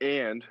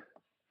 and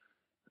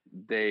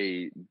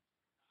they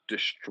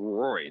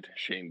destroyed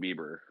Shane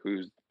Bieber,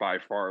 who's by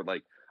far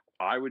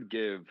I would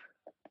give.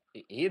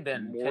 He had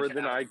been more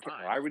than I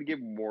would give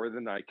more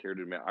than I care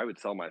to admit. I would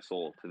sell my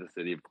soul to the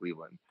city of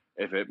Cleveland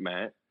if it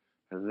meant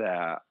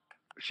that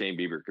Shane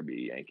Bieber could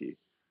be a Yankee.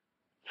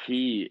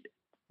 He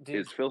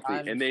is filthy,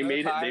 and they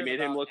made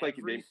him look like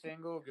every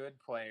single good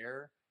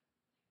player.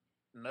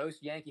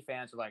 Most Yankee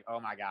fans are like, "Oh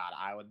my God,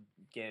 I would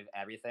give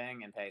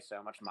everything and pay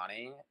so much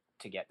money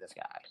to get this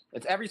guy."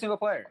 It's every single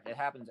player. It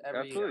happens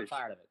every year. I'm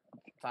tired of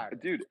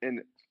it. Dude,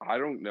 and I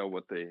don't know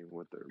what they're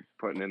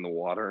putting in the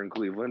water in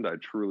Cleveland. I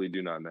truly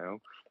do not know,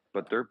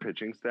 but their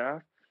pitching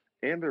staff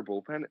and their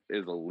bullpen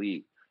is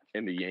elite,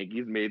 and the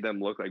Yankees made them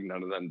look like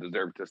none of them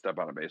deserved to step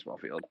on a baseball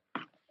field.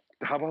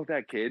 How about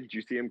that kid? Did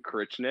you see him,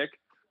 Krichnick,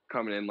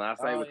 coming in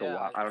last night with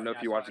I don't know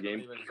if you watched the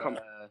game.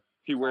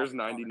 He wears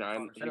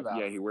 99.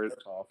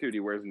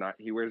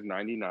 He wears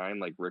 99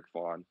 like Rick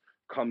Vaughn.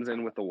 Comes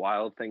in with the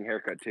Wild Thing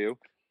haircut too.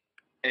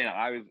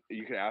 And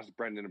you can ask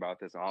Brendan about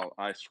this.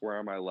 I swear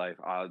on my life,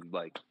 I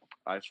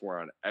swear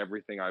on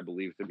everything I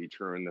believe to be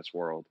true in this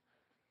world.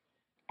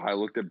 I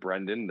looked at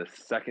Brendan the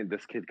second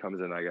this kid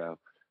comes in. I go,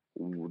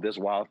 this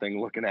Wild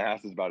Thing looking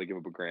ass is about to give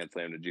up a grand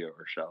slam to Gio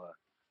Urshela.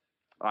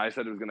 I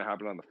said it was going to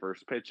happen on the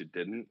first pitch. It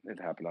didn't. It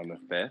happened on the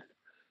 5th.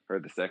 Or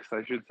the 6th,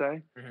 I should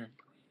say. Mm-hmm.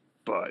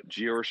 But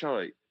Gio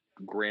Urshela,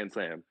 grand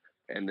slam.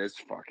 And this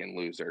fucking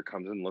loser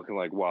comes in looking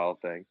like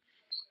Wild Thing.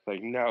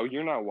 Like, no,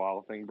 you're not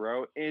Wild Thing,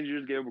 bro. And you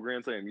just gave up a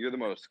grand slam. You're the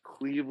most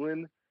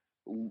Cleveland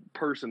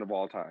person of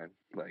all time.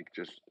 Like,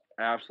 just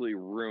absolutely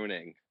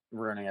ruining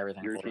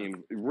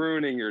everything.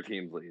 Ruining your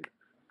team's lead.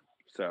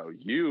 So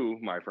you,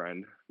 my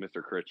friend,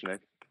 Mr. Krichnick,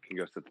 can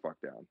go sit the fuck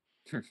down.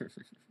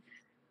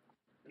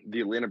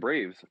 The Atlanta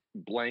Braves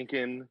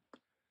blanking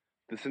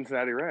the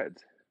Cincinnati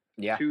Reds.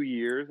 Yeah. 2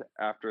 years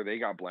after they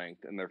got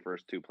blanked in their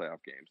first 2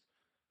 playoff games.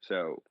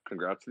 So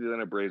congrats to the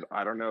Atlanta Braves.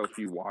 I don't know if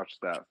you watched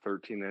that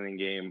 13-inning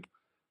game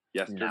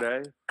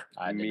yesterday. No,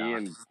 I did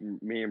not.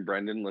 Me and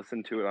Brendan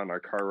listened to it on our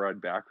car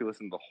ride back. We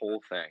listened to the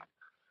whole thing.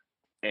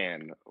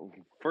 And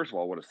first of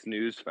all, what a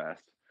snooze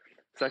fest.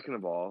 Second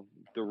of all,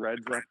 the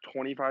Reds left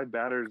 25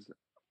 batters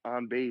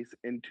on base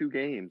in 2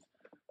 games.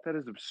 That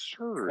is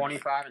absurd.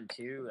 25 and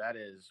 2, that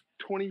is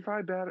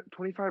 25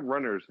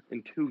 runners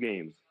in 2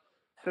 games.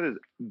 That is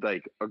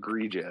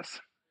egregious.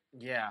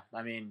 Yeah,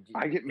 I mean,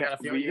 I get you mad. gotta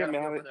feel, We you get gotta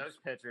feel mad for at. those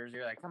pitchers.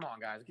 You're like, come on,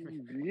 guys, give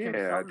me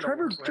Yeah, something to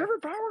work with.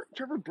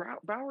 Trevor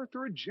Bauer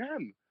threw a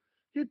gem.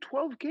 He had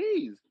 12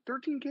 Ks,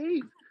 13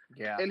 Ks,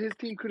 Yeah, and his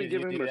team couldn't if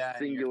give you him do a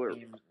that and your singular.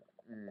 team,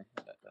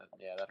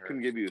 yeah, that Couldn't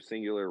hurts. give you a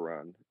singular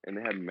run, and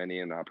they had many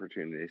an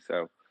opportunity.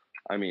 So,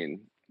 I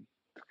mean,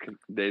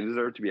 they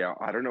deserve to be out.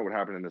 I don't know what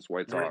happened in this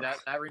White Sox.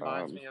 That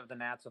reminds me of the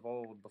Nats of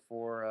old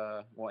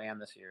before,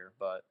 and this year,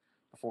 but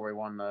before we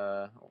won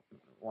the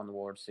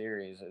World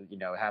Series, you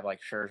know, have like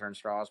Scherzer and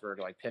Strasburg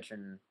like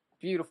pitching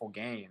beautiful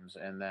games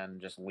and then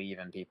just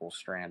leaving people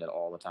stranded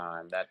all the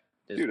time. That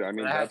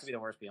has to be the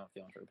worst feeling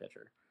for a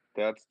pitcher.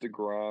 That's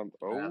DeGrom.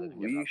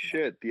 Holy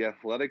shit! The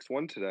Athletics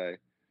won today.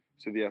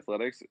 So the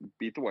Athletics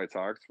beat the White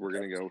Sox. We're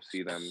gonna go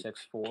see them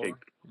 6-4.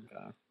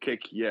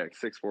 Kick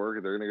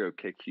 6-4. They're gonna go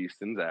kick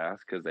Houston's ass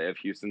because they have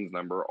Houston's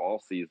number all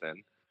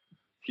season.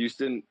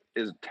 Houston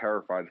is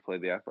terrified to play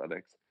the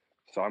Athletics,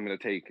 so I'm gonna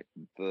take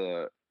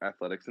the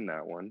Athletics in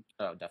that one.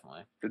 Oh,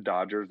 definitely. The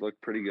Dodgers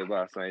looked pretty good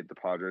last night. The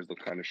Padres look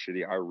kind of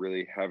shitty. I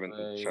really haven't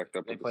checked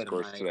up with the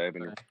scores today.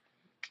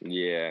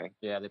 Yeah,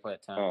 they play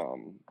at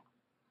 10.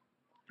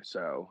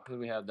 So who do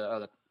we have?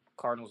 The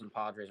Cardinals and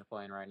Padres are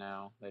playing right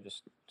now. They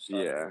just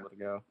started a little bit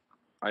ago.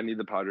 I need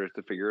the Padres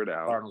to figure it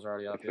out. Cardinals are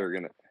already up. They're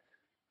gonna.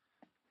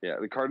 Yeah,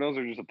 the Cardinals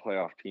are just a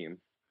playoff team.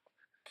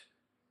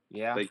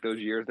 Yeah, like those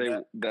years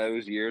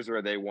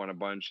where they won a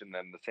bunch, and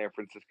then the San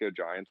Francisco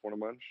Giants won a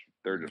bunch.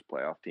 They're just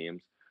playoff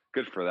teams.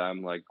 Good for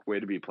them. Like, way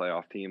to be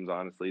playoff teams.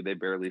 Honestly, they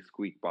barely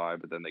squeak by,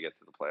 but then they get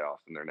to the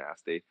playoffs and they're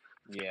nasty.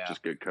 Yeah,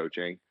 just good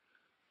coaching.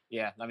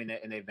 Yeah, I mean,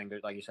 and they've been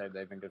good. Like you said,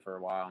 they've been good for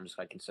a while. I'm just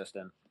like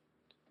consistent.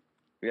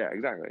 Yeah,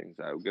 exactly.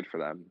 So good for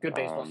them. Good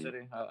baseball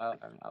city. I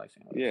like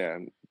seeing it. Yeah,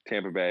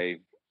 Tampa Bay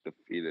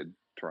defeated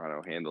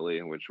Toronto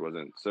handily, which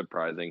wasn't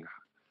surprising.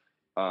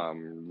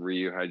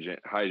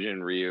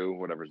 Hyjin Ryu,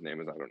 whatever his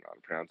name is, I don't know how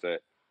to pronounce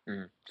it.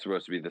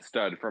 Supposed to be the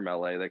stud from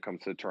LA that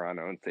comes to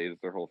Toronto and saves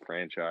their whole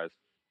franchise.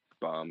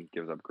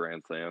 Gives up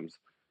grand slams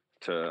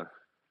to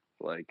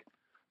like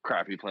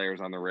crappy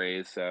players on the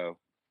Rays. So,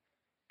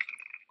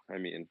 I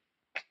mean,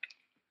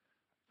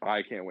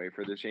 I can't wait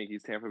for this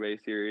Yankees Tampa Bay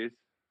series.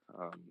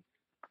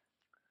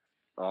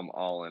 I'm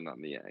all in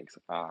on the Yanks.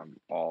 I'm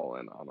all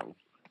in on them.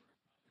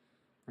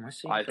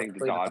 I think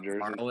the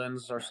Dodgers.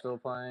 Marlins are still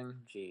playing.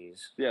 Jeez.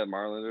 Yeah, the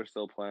Marlins are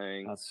still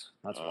playing. That's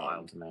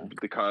wild to me.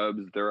 The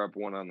Cubs, they're up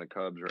 1 on the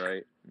Cubs,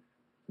 right?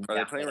 Are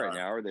they playing right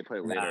now, or they play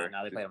later?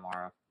 No, they play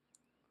tomorrow.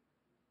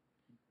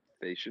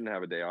 They shouldn't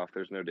have a day off.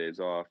 There's no days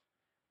off.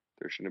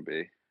 There shouldn't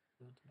be.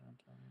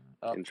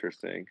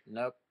 Interesting.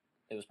 Nope.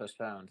 It was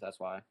postponed. That's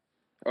why.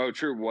 Oh,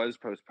 true. It was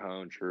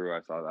postponed. True.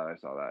 I saw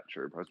that.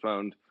 True.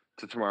 Postponed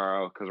to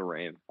tomorrow because of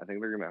rain. I think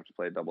they're going to have to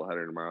play a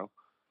doubleheader tomorrow.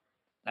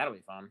 That'll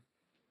be fun.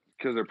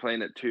 Because they're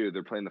playing at 2.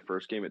 They're playing the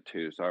first game at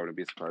 2, so I wouldn't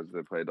be surprised if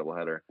they play a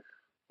doubleheader.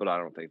 But I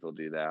don't think they'll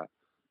do that.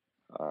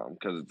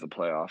 Because it's the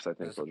playoffs. I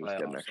think they'll just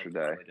get an extra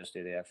day. Just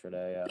do the extra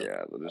day, yeah.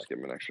 Yeah, they'll just give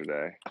them an extra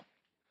day.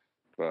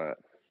 But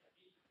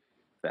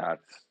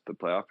that's the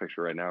playoff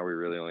picture right now. We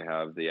really only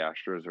have the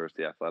Astros versus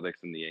the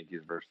Athletics and the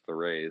Yankees versus the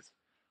Rays.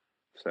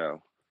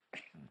 So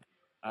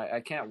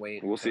I can't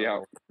wait. We'll see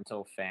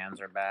until fans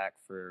are back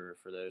for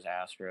those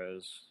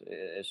Astros.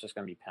 It's just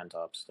gonna be pent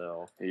up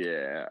still.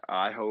 Yeah,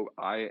 I hope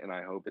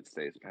it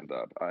stays pent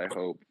up. I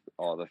hope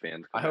all the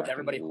fans. I hope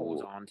everybody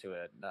holds on to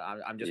it.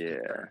 I'm just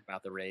concerned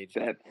about the rage.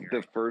 That's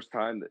the first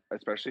time,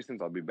 especially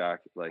since I'll be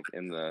back like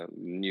in the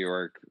New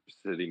York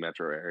City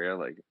metro area,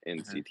 like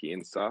in CT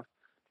and stuff.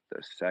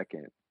 The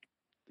second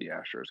the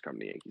Astros come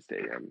to Yankee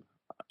Stadium,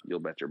 you'll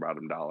bet your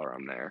bottom dollar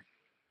I'm there.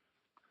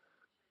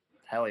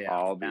 Hell yeah!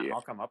 I'll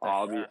come up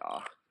there.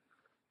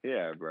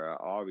 Yeah, bro.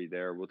 I'll be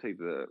there. We'll take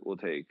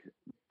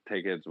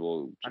tickets.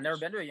 I've never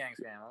been to a Yanks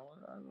game.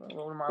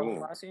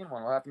 When I seen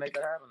one, we'll have to make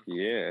that happen.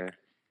 Yeah,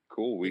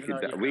 cool. We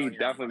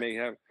definitely make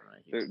it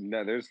happen.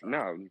 There's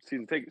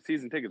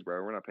season tickets,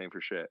 bro. We're not paying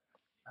for shit.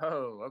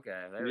 Oh,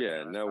 okay.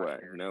 No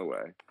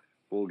way.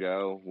 We'll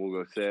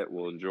go sit.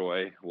 We'll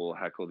enjoy. We'll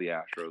heckle the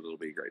Astros. It'll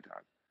be a great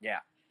time. Yeah,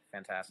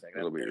 fantastic.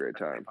 It'll be a great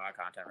time. Pod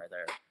content right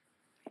there.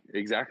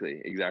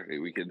 Exactly.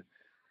 We could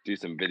do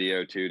some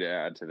video too to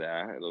add to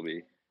that. It'll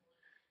be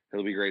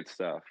great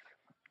stuff.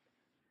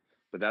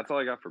 But that's all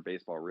I got for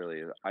baseball,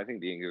 really. I think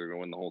the Yankees are going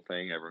to win the whole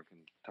thing. Everyone can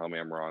tell me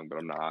I'm wrong, but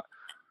I'm not.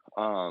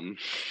 I'm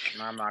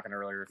not going to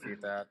really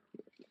refute that.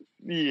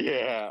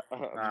 Yeah,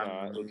 I'm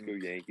not. Let's go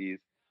Yankees.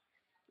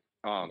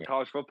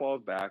 College football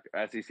is back.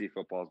 SEC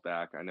football is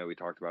back. I know we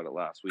talked about it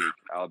last week.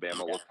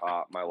 Alabama looked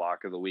hot. My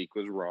lock of the week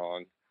was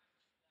wrong.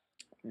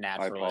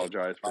 Naturally. I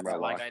apologize for my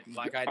lock.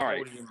 Like I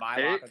told you, my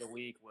lock of the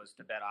week was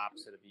to bet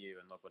opposite of you,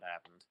 and look what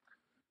happened.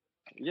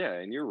 Yeah,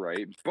 and you're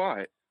right.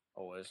 But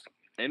always,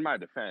 in my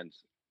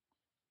defense,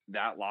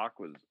 that lock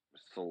was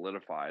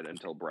solidified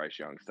until Bryce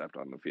Young stepped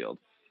on the field.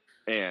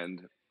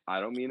 And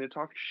I don't mean to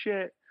talk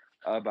shit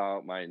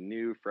about my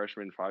new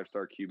freshman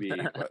 5-star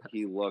QB, but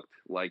he looked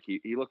like he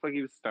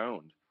was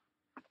stoned.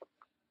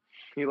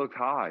 He looked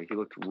high. He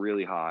looked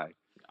really high.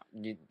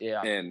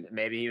 Yeah, and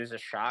maybe he was a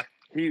shock.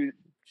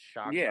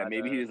 shocked. Yeah, by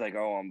maybe the, he was like,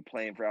 "Oh, I'm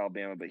playing for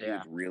Alabama," but he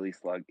was really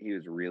He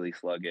was really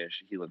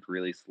sluggish. He looked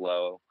really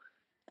slow,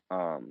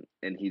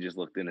 and he just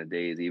looked in a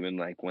daze. Even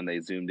like when they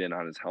zoomed in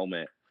on his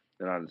helmet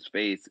and on his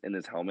face in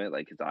his helmet,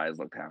 like his eyes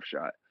looked half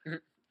shut.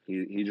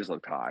 He just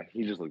looked high.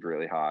 He just looked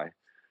really high.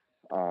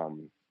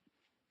 And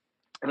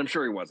I'm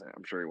sure he wasn't.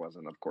 I'm sure he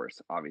wasn't, of course,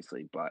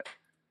 obviously, but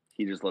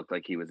he just looked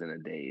like he was in a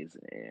daze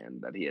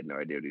and that he had no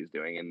idea what he was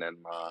doing. And then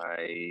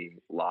my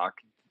lock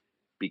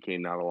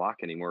became not a lock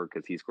anymore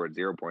because he scored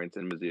 0 points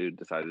and Mizzou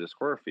decided to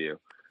score a few.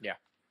 Yeah.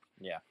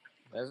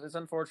 It's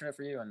unfortunate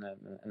for you in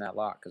that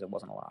lock because it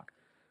wasn't a lock.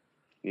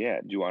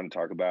 Yeah. Do you want to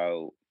talk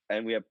about?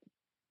 And we have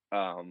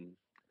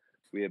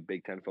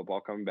Big Ten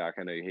football coming back.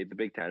 I know you hate the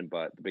Big Ten,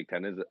 but the Big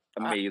Ten is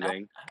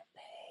amazing.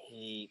 I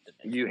hate the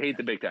Big Ten. You hate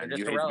the Big Ten.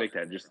 You hate the Big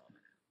Ten. Just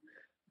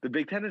the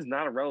Big Ten is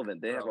not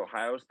irrelevant. They have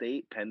Ohio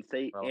State, Penn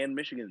State, and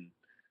Michigan.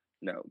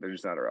 No, they're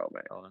just not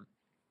irrelevant.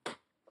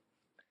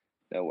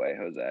 No way,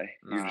 Jose.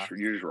 Nah.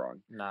 You're just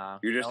wrong. Nah,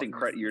 You're just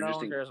incredible. No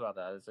one cares about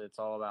that. It's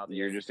all about the.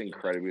 You're just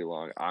incredibly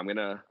long. I'm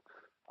gonna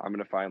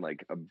find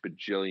like a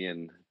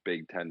bajillion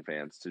Big Ten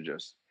fans to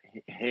just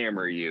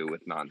hammer you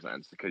with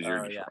nonsense because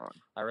you're just wrong.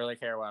 I really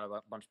care what a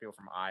bunch of people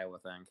from Iowa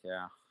think.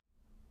 Yeah.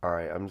 All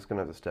right, I'm just going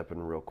to have to step in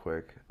real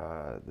quick.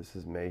 This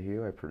is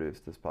Mayhew. I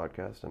produced this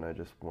podcast, and I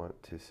just want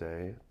to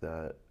say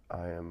that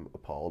I am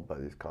appalled by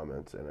these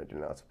comments, and I do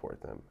not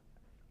support them.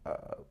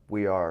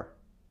 We are,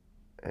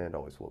 and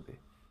always will be.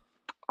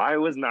 I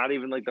was not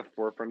even like the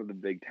forefront of the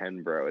Big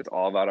Ten, bro. It's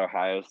all about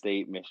Ohio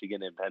State,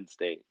 Michigan, and Penn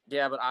State.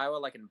 Yeah, but Iowa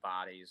like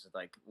embodies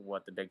like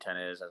what the Big Ten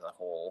is as a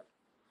whole.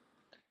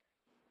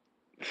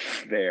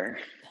 There.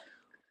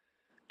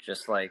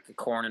 Just like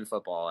corn and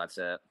football, that's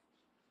it.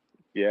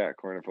 Yeah,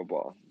 corn and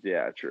football.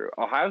 Yeah, true.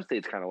 Ohio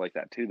State's kind of like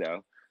that too,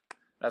 though.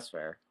 That's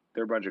fair.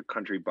 They're a bunch of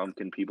country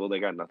bumpkin people. They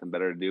got nothing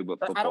better to do but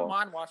football. I don't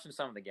mind watching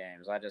some of the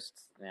games. I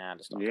just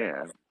don't care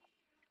about it.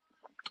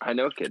 I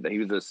know a kid that he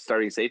was a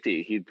starting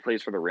safety. He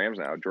plays for the Rams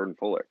now, Jordan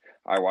Fuller.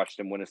 I watched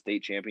him win a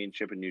state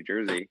championship in New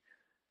Jersey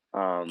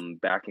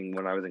back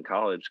when I was in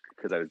college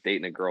because I was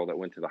dating a girl that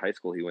went to the high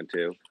school he went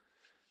to,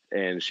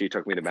 and she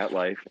took me to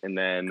MetLife. And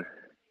then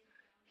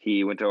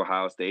he went to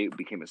Ohio State,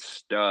 became a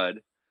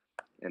stud,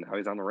 and now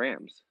he's on the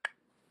Rams.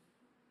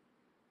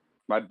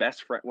 One of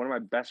my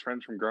best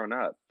friends from growing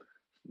up,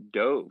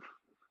 dove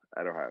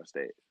at Ohio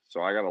State.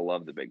 So I gotta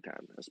love the Big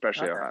Ten,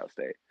 especially Ohio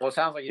State. Well, it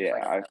sounds like you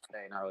like Ohio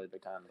State, not really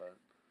Big Ten, but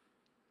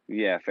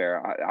yeah, fair.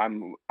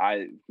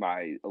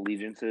 My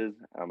allegiances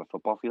on the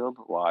football field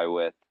lie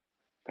with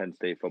Penn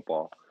State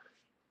football.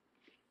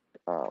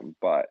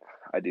 But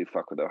I do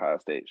fuck with Ohio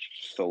State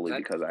solely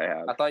because I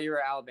have. I thought you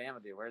were Alabama,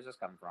 dude. Where's this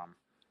coming from?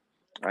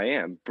 I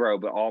am, bro.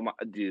 But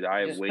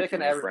I have way too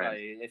many friends.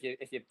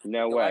 If you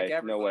no way.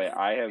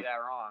 I have that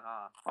wrong,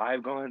 huh?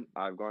 I've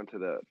gone to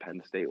the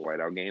Penn State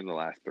whiteout game the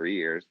last 3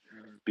 years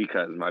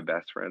because my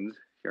best friend's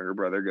younger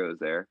brother goes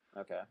there.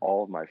 Okay.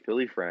 All of my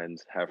Philly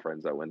friends have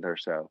friends that went there.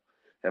 So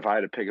if I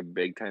had to pick a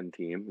Big Ten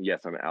team,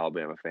 yes, I'm an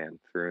Alabama fan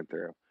through and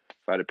through.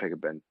 If I had to pick a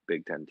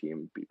Big Ten team,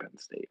 it'd be Penn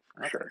State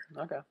for sure.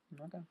 Okay.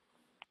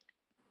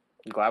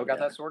 I'm glad we got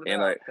that sorted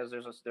out because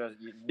there's a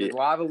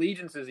lot of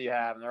allegiances you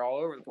have, and they're all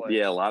over the place.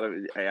 Yeah, a lot of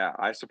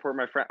I support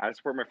my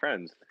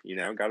friends. You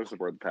know, got to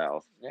support the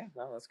pals. Yeah,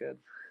 no, that's good.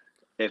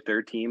 If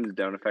their teams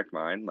don't affect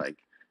mine, like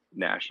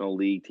National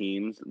League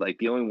teams, like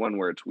the only one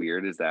where it's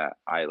weird is that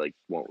I like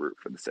won't root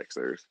for the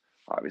Sixers,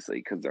 obviously,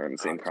 because they're in the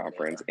same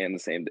conference and the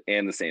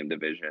same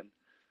division.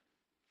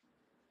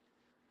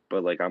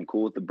 But like, I'm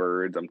cool with the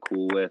Birds.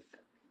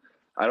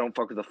 I don't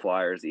fuck with the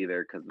Flyers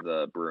either because of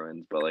the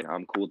Bruins, but like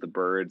I'm cool with the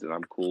Birds and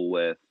I'm cool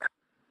with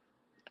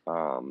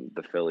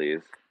the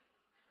Phillies.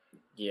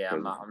 Yeah,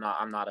 I'm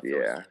not a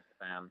Phillies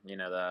fan. You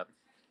know that.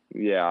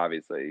 Yeah,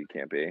 obviously you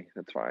can't be.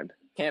 That's fine.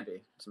 Can't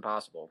be. It's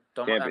impossible.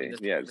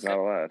 It's not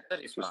allowed.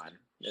 It's fine.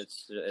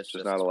 It's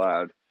just not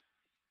allowed.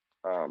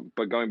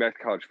 But going back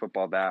to college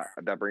football,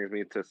 that brings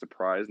me to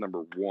surprise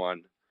number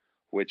one,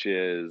 which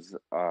is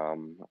a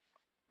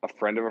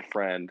friend of a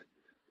friend.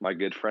 My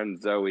good friend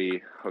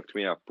Zoe hooked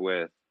me up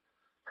with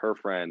her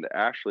friend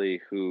Ashley,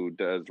 who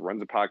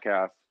runs a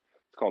podcast.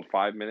 It's called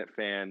 5 Minute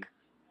Fan.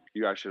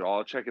 You guys should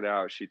all check it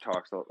out. She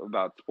talks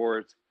about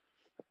sports,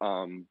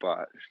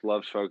 but she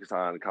loves to focus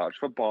on college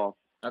football.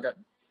 Okay.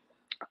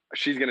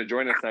 She's going to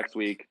join us next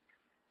week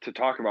to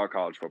talk about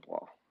college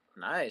football.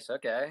 Nice.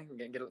 Okay.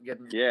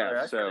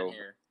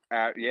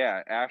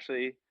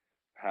 Ashley,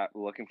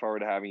 looking forward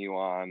to having you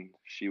on.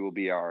 She will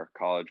be our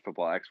college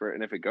football expert,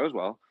 and if it goes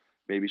well,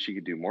 maybe she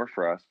could do more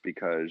for us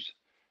because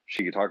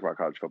she could talk about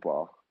college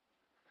football.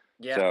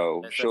 Yeah.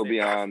 So she'll be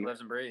on.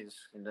 Lives and breathes.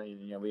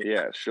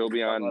 She'll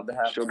be on.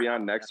 She'll be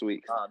on next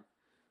week.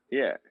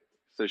 Yeah.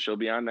 So she'll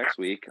be on next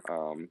week.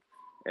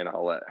 And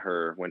I'll let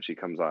her, when she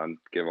comes on,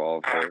 give all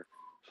of her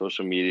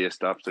social media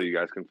stuff so you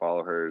guys can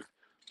follow hers.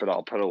 But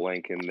I'll put a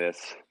link in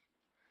this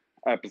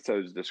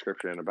episode's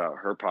description about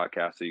her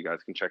podcast so you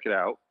guys can check it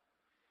out.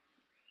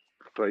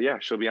 But yeah,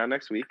 she'll be on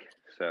next week.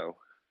 So.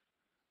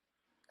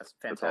 That's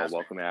fantastic. Let's all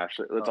welcome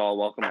Ashley. Let's all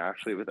welcome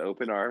Ashley with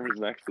open arms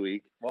next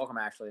week. Welcome,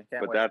 Ashley.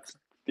 Can't wait.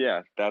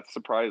 yeah, that's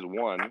surprise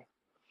one.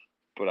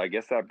 But I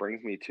guess that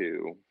brings me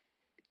to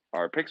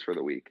our picks for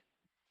the week.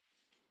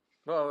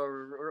 Well,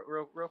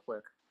 real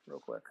quick.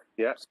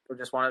 Yeah. So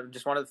just wanted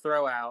to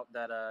throw out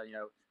that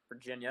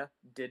Virginia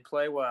did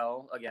play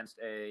well against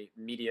a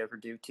mediocre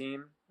Duke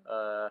team.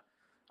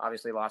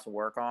 Obviously, lots of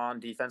work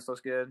on. Defense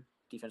looks good.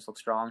 Defense looks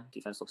strong.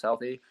 Defense looks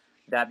healthy.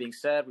 That being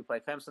said, we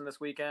play Clemson this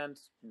weekend.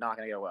 Not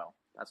going to go well.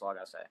 That's all I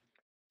got to say.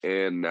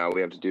 And now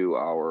we have to do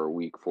our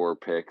week 4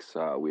 picks.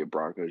 We have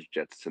Broncos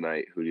Jets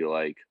tonight. Who do you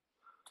like?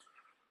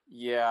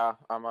 Yeah,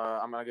 I'm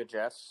gonna go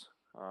Jets.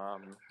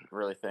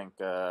 Really think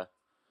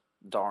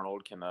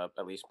Darnold can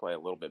at least play a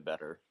little bit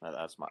better.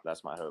 That's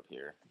my hope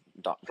here.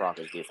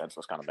 Broncos defense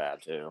looks kind of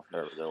bad too.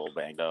 They're a little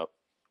banged up.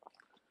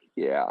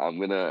 Yeah,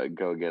 I'm gonna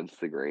go against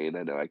the grain.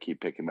 I know I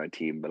keep picking my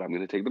team, but I'm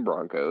gonna take the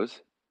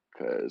Broncos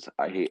because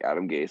I hate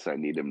Adam Gase and I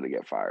need him to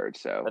get fired.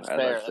 So That's as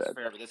fair. I've said, That's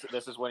fair. But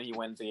this is when he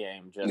wins the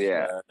game.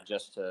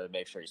 Just to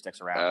make sure he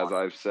sticks around. As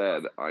I've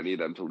said, I need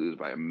them to lose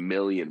by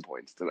 1,000,000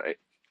 points tonight.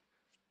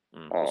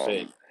 We'll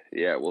see.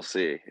 Yeah, we'll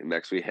see.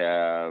 Next we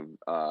have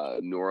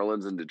New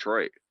Orleans and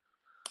Detroit.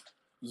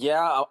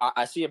 Yeah,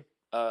 I see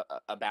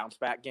a bounce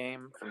back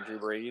game from Drew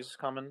Brees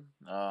coming.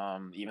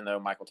 Even though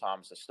Michael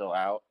Thomas is still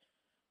out,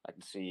 I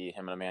can see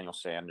him and Emmanuel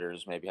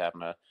Sanders maybe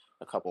having a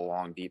couple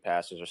long deep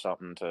passes or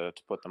something to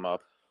put them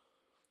up.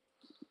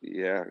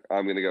 Yeah,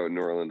 I'm going to go with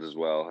New Orleans as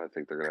well. I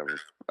think they're going to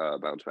have a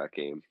bounce back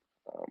game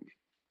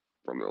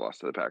from their loss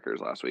to the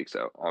Packers last week.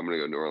 So I'm going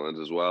to go New Orleans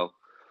as well.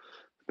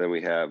 Then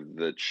we have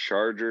the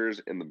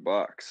Chargers and the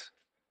Bucks.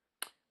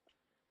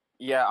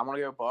 Yeah, I'm going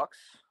to go Bucks.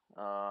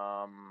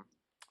 I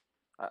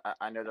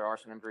know there are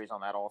some injuries on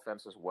that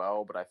offense as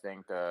well, but I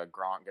think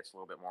Gronk gets a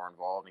little bit more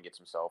involved and gets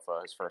himself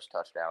his first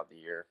touchdown of the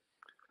year.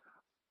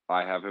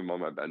 I have him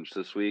on my bench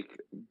this week,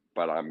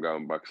 but I'm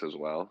going Bucks as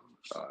well.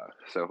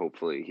 So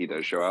hopefully he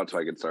does show out so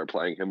I can start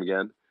playing him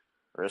again.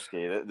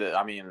 Risky.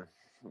 I mean,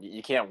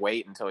 you can't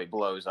wait until he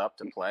blows up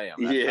to play him.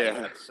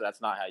 That's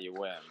not how you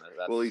win.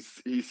 Well,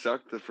 he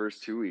sucked the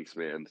first 2 weeks,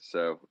 man.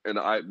 So, and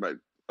my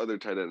other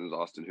tight end is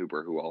Austin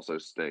Hooper, who also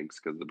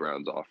stinks because the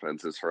Browns'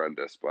 offense is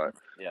horrendous. But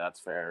yeah, that's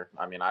fair.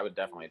 I mean, I would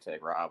definitely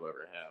take Rob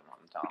over him.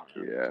 I'm telling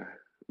you. Yeah,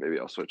 maybe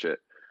I'll switch it.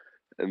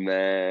 And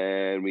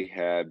then we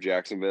have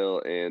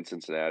Jacksonville and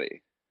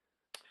Cincinnati.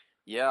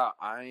 Yeah,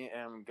 I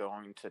am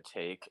going to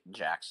take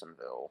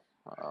Jacksonville.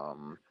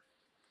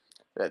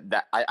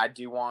 I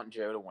do want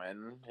Joe to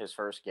win his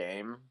first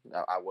game.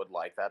 I would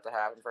like that to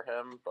happen for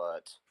him,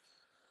 but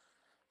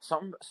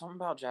something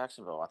about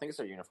Jacksonville. I think it's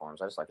their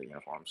uniforms. I just like the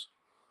uniforms.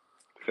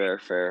 Fair.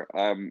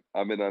 I'm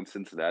in on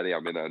Cincinnati.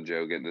 I'm in on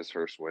Joe getting his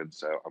first win,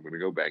 so I'm going to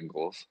go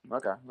Bengals.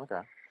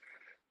 Okay.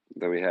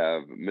 Then we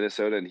have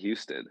Minnesota and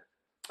Houston.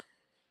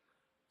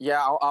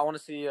 Yeah, I want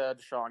to see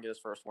Deshaun get his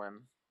first win.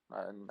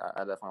 I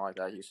definitely like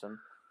that, Houston.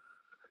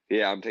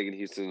 Yeah, I'm taking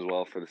Houston as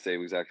well for the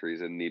same exact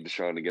reason. Need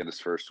Deshaun to get his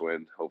first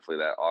win. Hopefully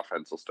that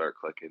offense will start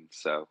clicking.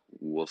 So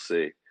we'll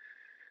see.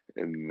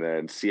 And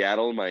then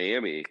Seattle and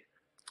Miami.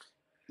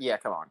 Yeah,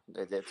 come on.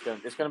 It's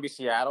going to be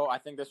Seattle. I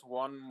think this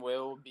one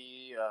will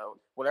be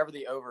whatever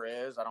the over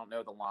is. I don't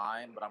know the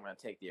line, but I'm going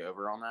to take the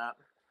over on that.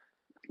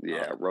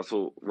 Yeah,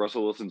 Russell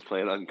Wilson's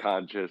playing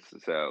unconscious,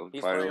 so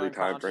he's finally playing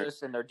time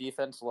unconscious, and their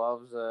defense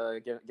loves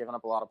giving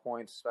up a lot of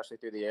points, especially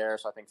through the air.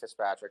 So I think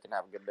Fitzpatrick can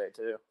have a good day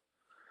too.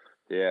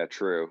 Yeah,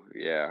 true.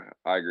 Yeah,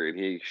 I agree.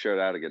 He showed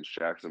out against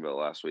Jacksonville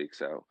last week,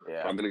 so yeah.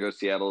 I'm going to go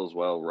Seattle as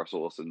well.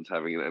 Russell Wilson's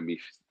having an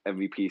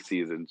MVP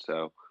season,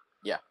 so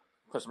yeah,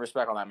 put some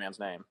respect on that man's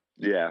name.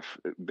 Yeah,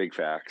 big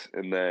facts.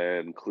 And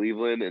then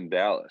Cleveland and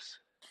Dallas.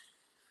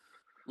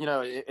 You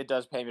know, it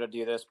does pay me to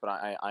do this, but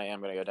I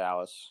am going to go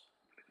Dallas.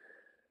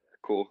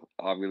 Cool.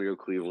 I'm going to go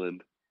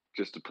Cleveland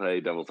just to play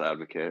devil's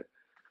advocate.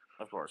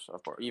 Of course.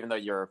 Even though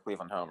you're a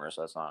Cleveland homer,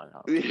 so that's not.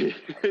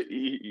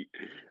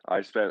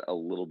 I spent a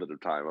little bit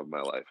of time of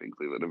my life in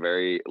Cleveland, a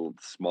very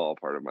small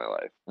part of my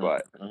life,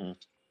 but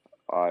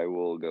I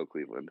will go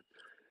Cleveland.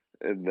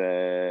 And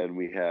then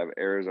we have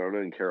Arizona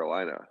and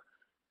Carolina.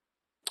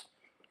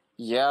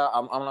 Yeah,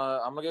 I'm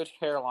gonna go to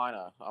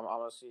Carolina. I'm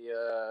gonna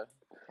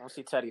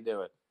see Teddy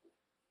do it.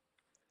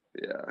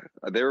 Yeah,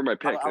 they were my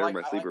pick. They were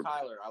my sleeper.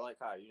 I like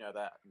Kyler. You know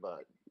that,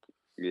 but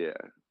yeah,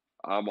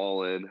 I'm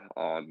all in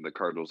on the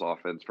Cardinals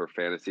offense for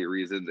fantasy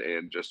reasons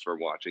and just for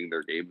watching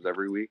their games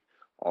every week.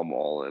 I'm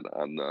all in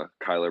on the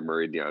Kyler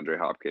Murray, DeAndre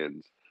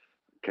Hopkins,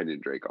 Kenyon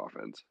Drake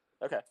offense.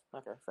 Okay,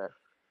 fair.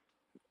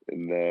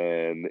 And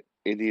then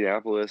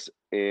Indianapolis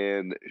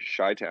and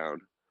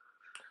Chi-Town.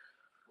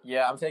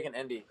 Yeah, I'm taking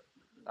Indy.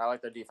 I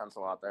like their defense a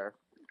lot there.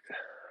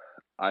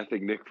 I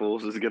think Nick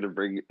Foles is going to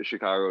bring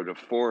Chicago to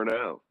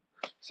 4-0.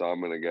 So I'm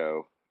going to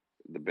go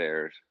the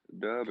Bears.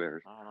 The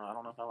Bears. I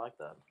don't know if I like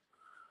that.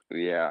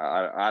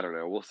 Yeah, I don't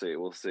know.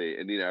 We'll see.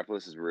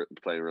 Indianapolis is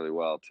playing really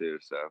well too.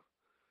 So,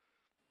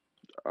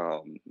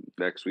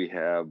 next we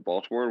have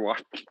Baltimore and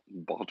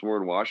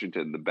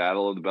Washington, the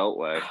battle of the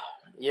Beltway.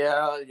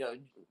 Yeah,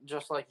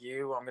 just like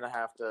you, I'm gonna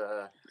have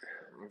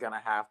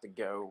to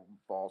go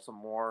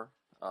Baltimore.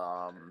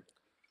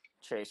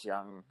 Chase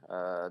Young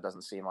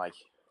doesn't seem like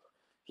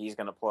He's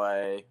going to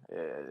play.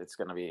 It's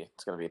going to be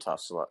a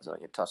tough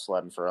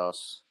sledding for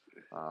us.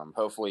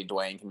 Hopefully,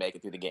 Dwayne can make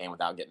it through the game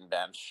without getting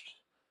benched.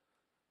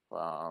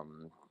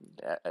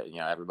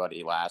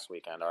 Everybody last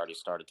weekend already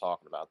started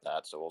talking about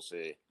that, so we'll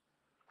see.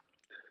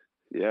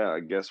 Yeah, I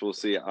guess we'll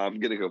see. I'm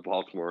gonna go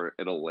Baltimore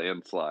in a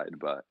landslide,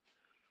 but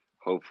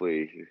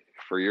hopefully,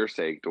 for your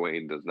sake,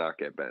 Dwayne does not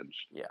get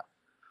benched. Yeah.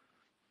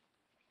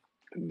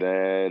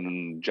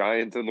 Then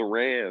Giants and the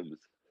Rams.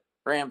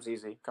 Rams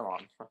easy. Come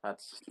on,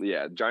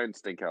 Giants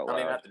stink out loud. I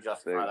don't even have to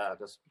justify that.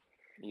 Just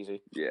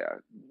easy. Yeah,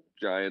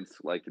 Giants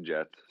like the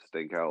Jets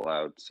stink out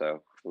loud.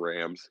 So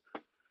Rams.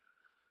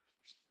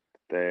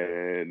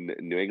 Then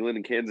New England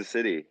and Kansas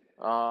City.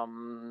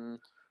 I'm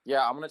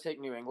gonna take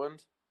New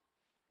England.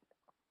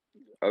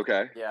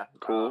 Okay. Yeah.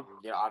 Cool.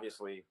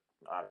 Obviously,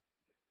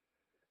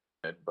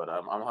 but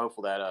I'm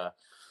hopeful that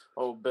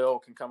old Bill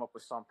can come up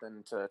with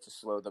something to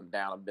slow them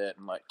down a bit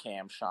and let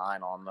Cam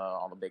shine on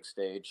the big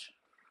stage.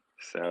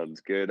 Sounds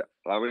good.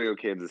 I'm gonna go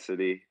Kansas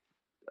City.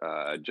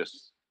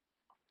 Just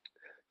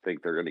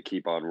think they're gonna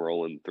keep on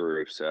rolling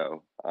through.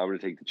 So I'm gonna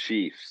take the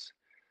Chiefs.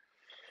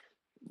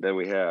 Then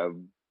we have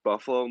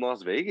Buffalo and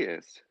Las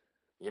Vegas.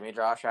 Give me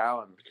Josh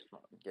Allen.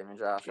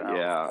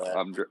 Yeah,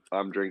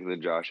 I'm drinking the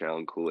Josh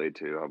Allen Kool-Aid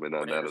too. I'm in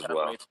on that as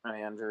well.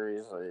 Many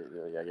injuries.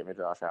 Give me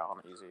Josh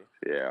Allen easy.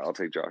 Yeah, I'll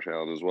take Josh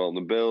Allen as well. And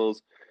the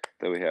Bills.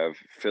 Then we have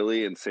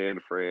Philly and San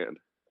Fran.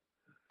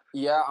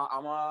 Yeah,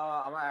 I'm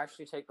gonna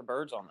actually take the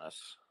Birds on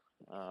this.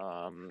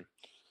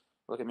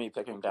 Look at me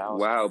picking Dallas.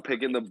 Wow,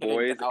 picking the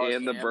boys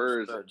and the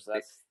Birds.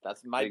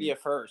 That's might be a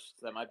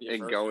first. That might be a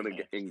first.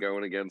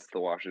 Going against the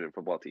Washington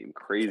football team.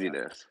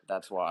 Craziness. Yeah,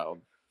 that's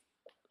wild.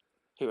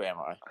 Who am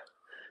I?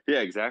 Yeah,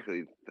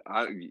 exactly.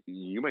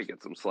 You might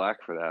get some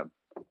slack for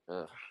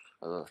that.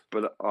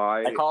 But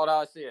I call it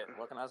how I see it.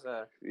 What can I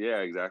say? Yeah,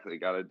 exactly.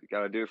 Gotta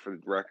do it for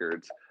the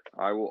records.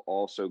 I will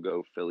also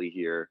go Philly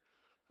here.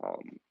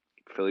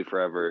 Philly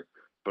forever.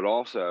 But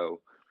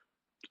also,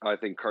 I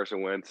think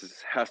Carson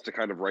Wentz has to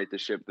kind of right the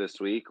ship this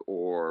week,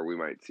 or we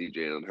might see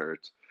Jalen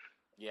Hurts.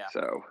 Yeah.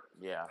 So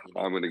yeah,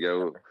 I'm going to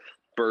go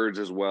Birds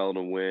as well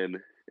to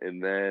win.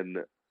 And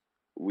then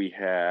we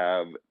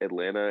have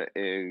Atlanta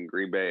and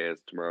Green Bay as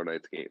tomorrow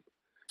night's game.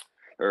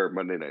 Or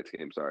Monday night's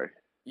game, sorry.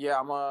 Yeah,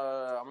 I'm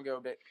gonna go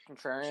a bit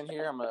contrarian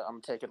here. I'm gonna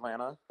take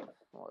Atlanta.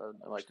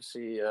 I'd like to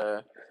see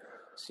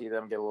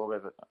them get a little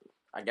bit of,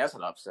 I guess,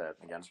 an upset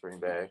against Green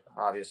Bay.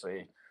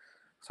 Obviously,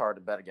 it's hard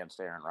to bet against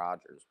Aaron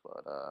Rodgers,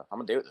 but I'm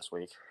gonna do it this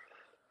week.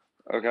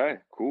 Okay,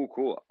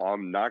 cool.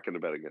 I'm not gonna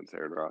bet against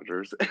Aaron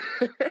Rodgers.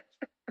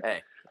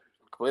 Hey,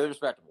 completely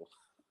respectable.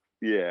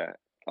 Yeah,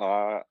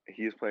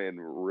 he's playing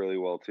really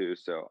well too.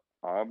 So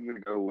I'm gonna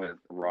go with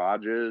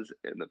Rodgers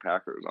and the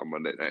Packers on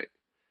Monday night.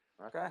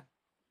 Okay.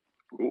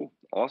 Cool.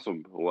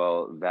 Awesome.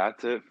 Well,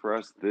 that's it for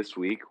us this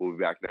week. We'll be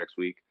back next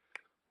week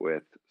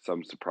with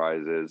some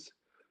surprises.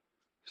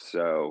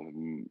 So,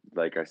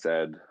 like I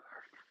said,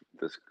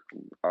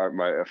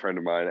 a friend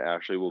of mine,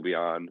 Ashley, will be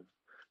on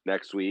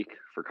next week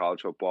for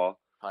college football.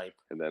 Hype.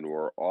 And then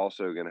we're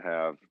also going to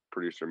have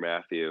producer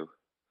Matthew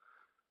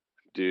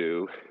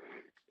do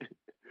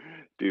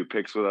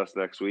picks with us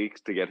next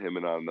week to get him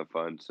in on the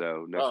fun.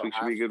 So next week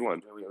should be a good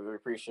one. We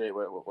appreciate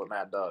what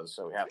Matt does,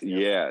 so we have to.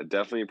 Yeah,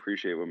 definitely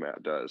appreciate what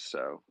Matt does.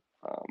 So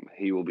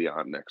he will be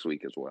on next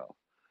week as well.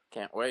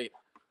 Can't wait.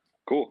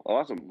 Cool.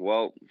 Awesome.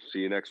 Well, see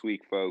you next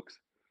week, folks.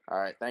 All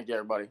right. Thank you,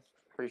 everybody.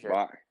 Appreciate it.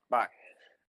 Bye. Bye.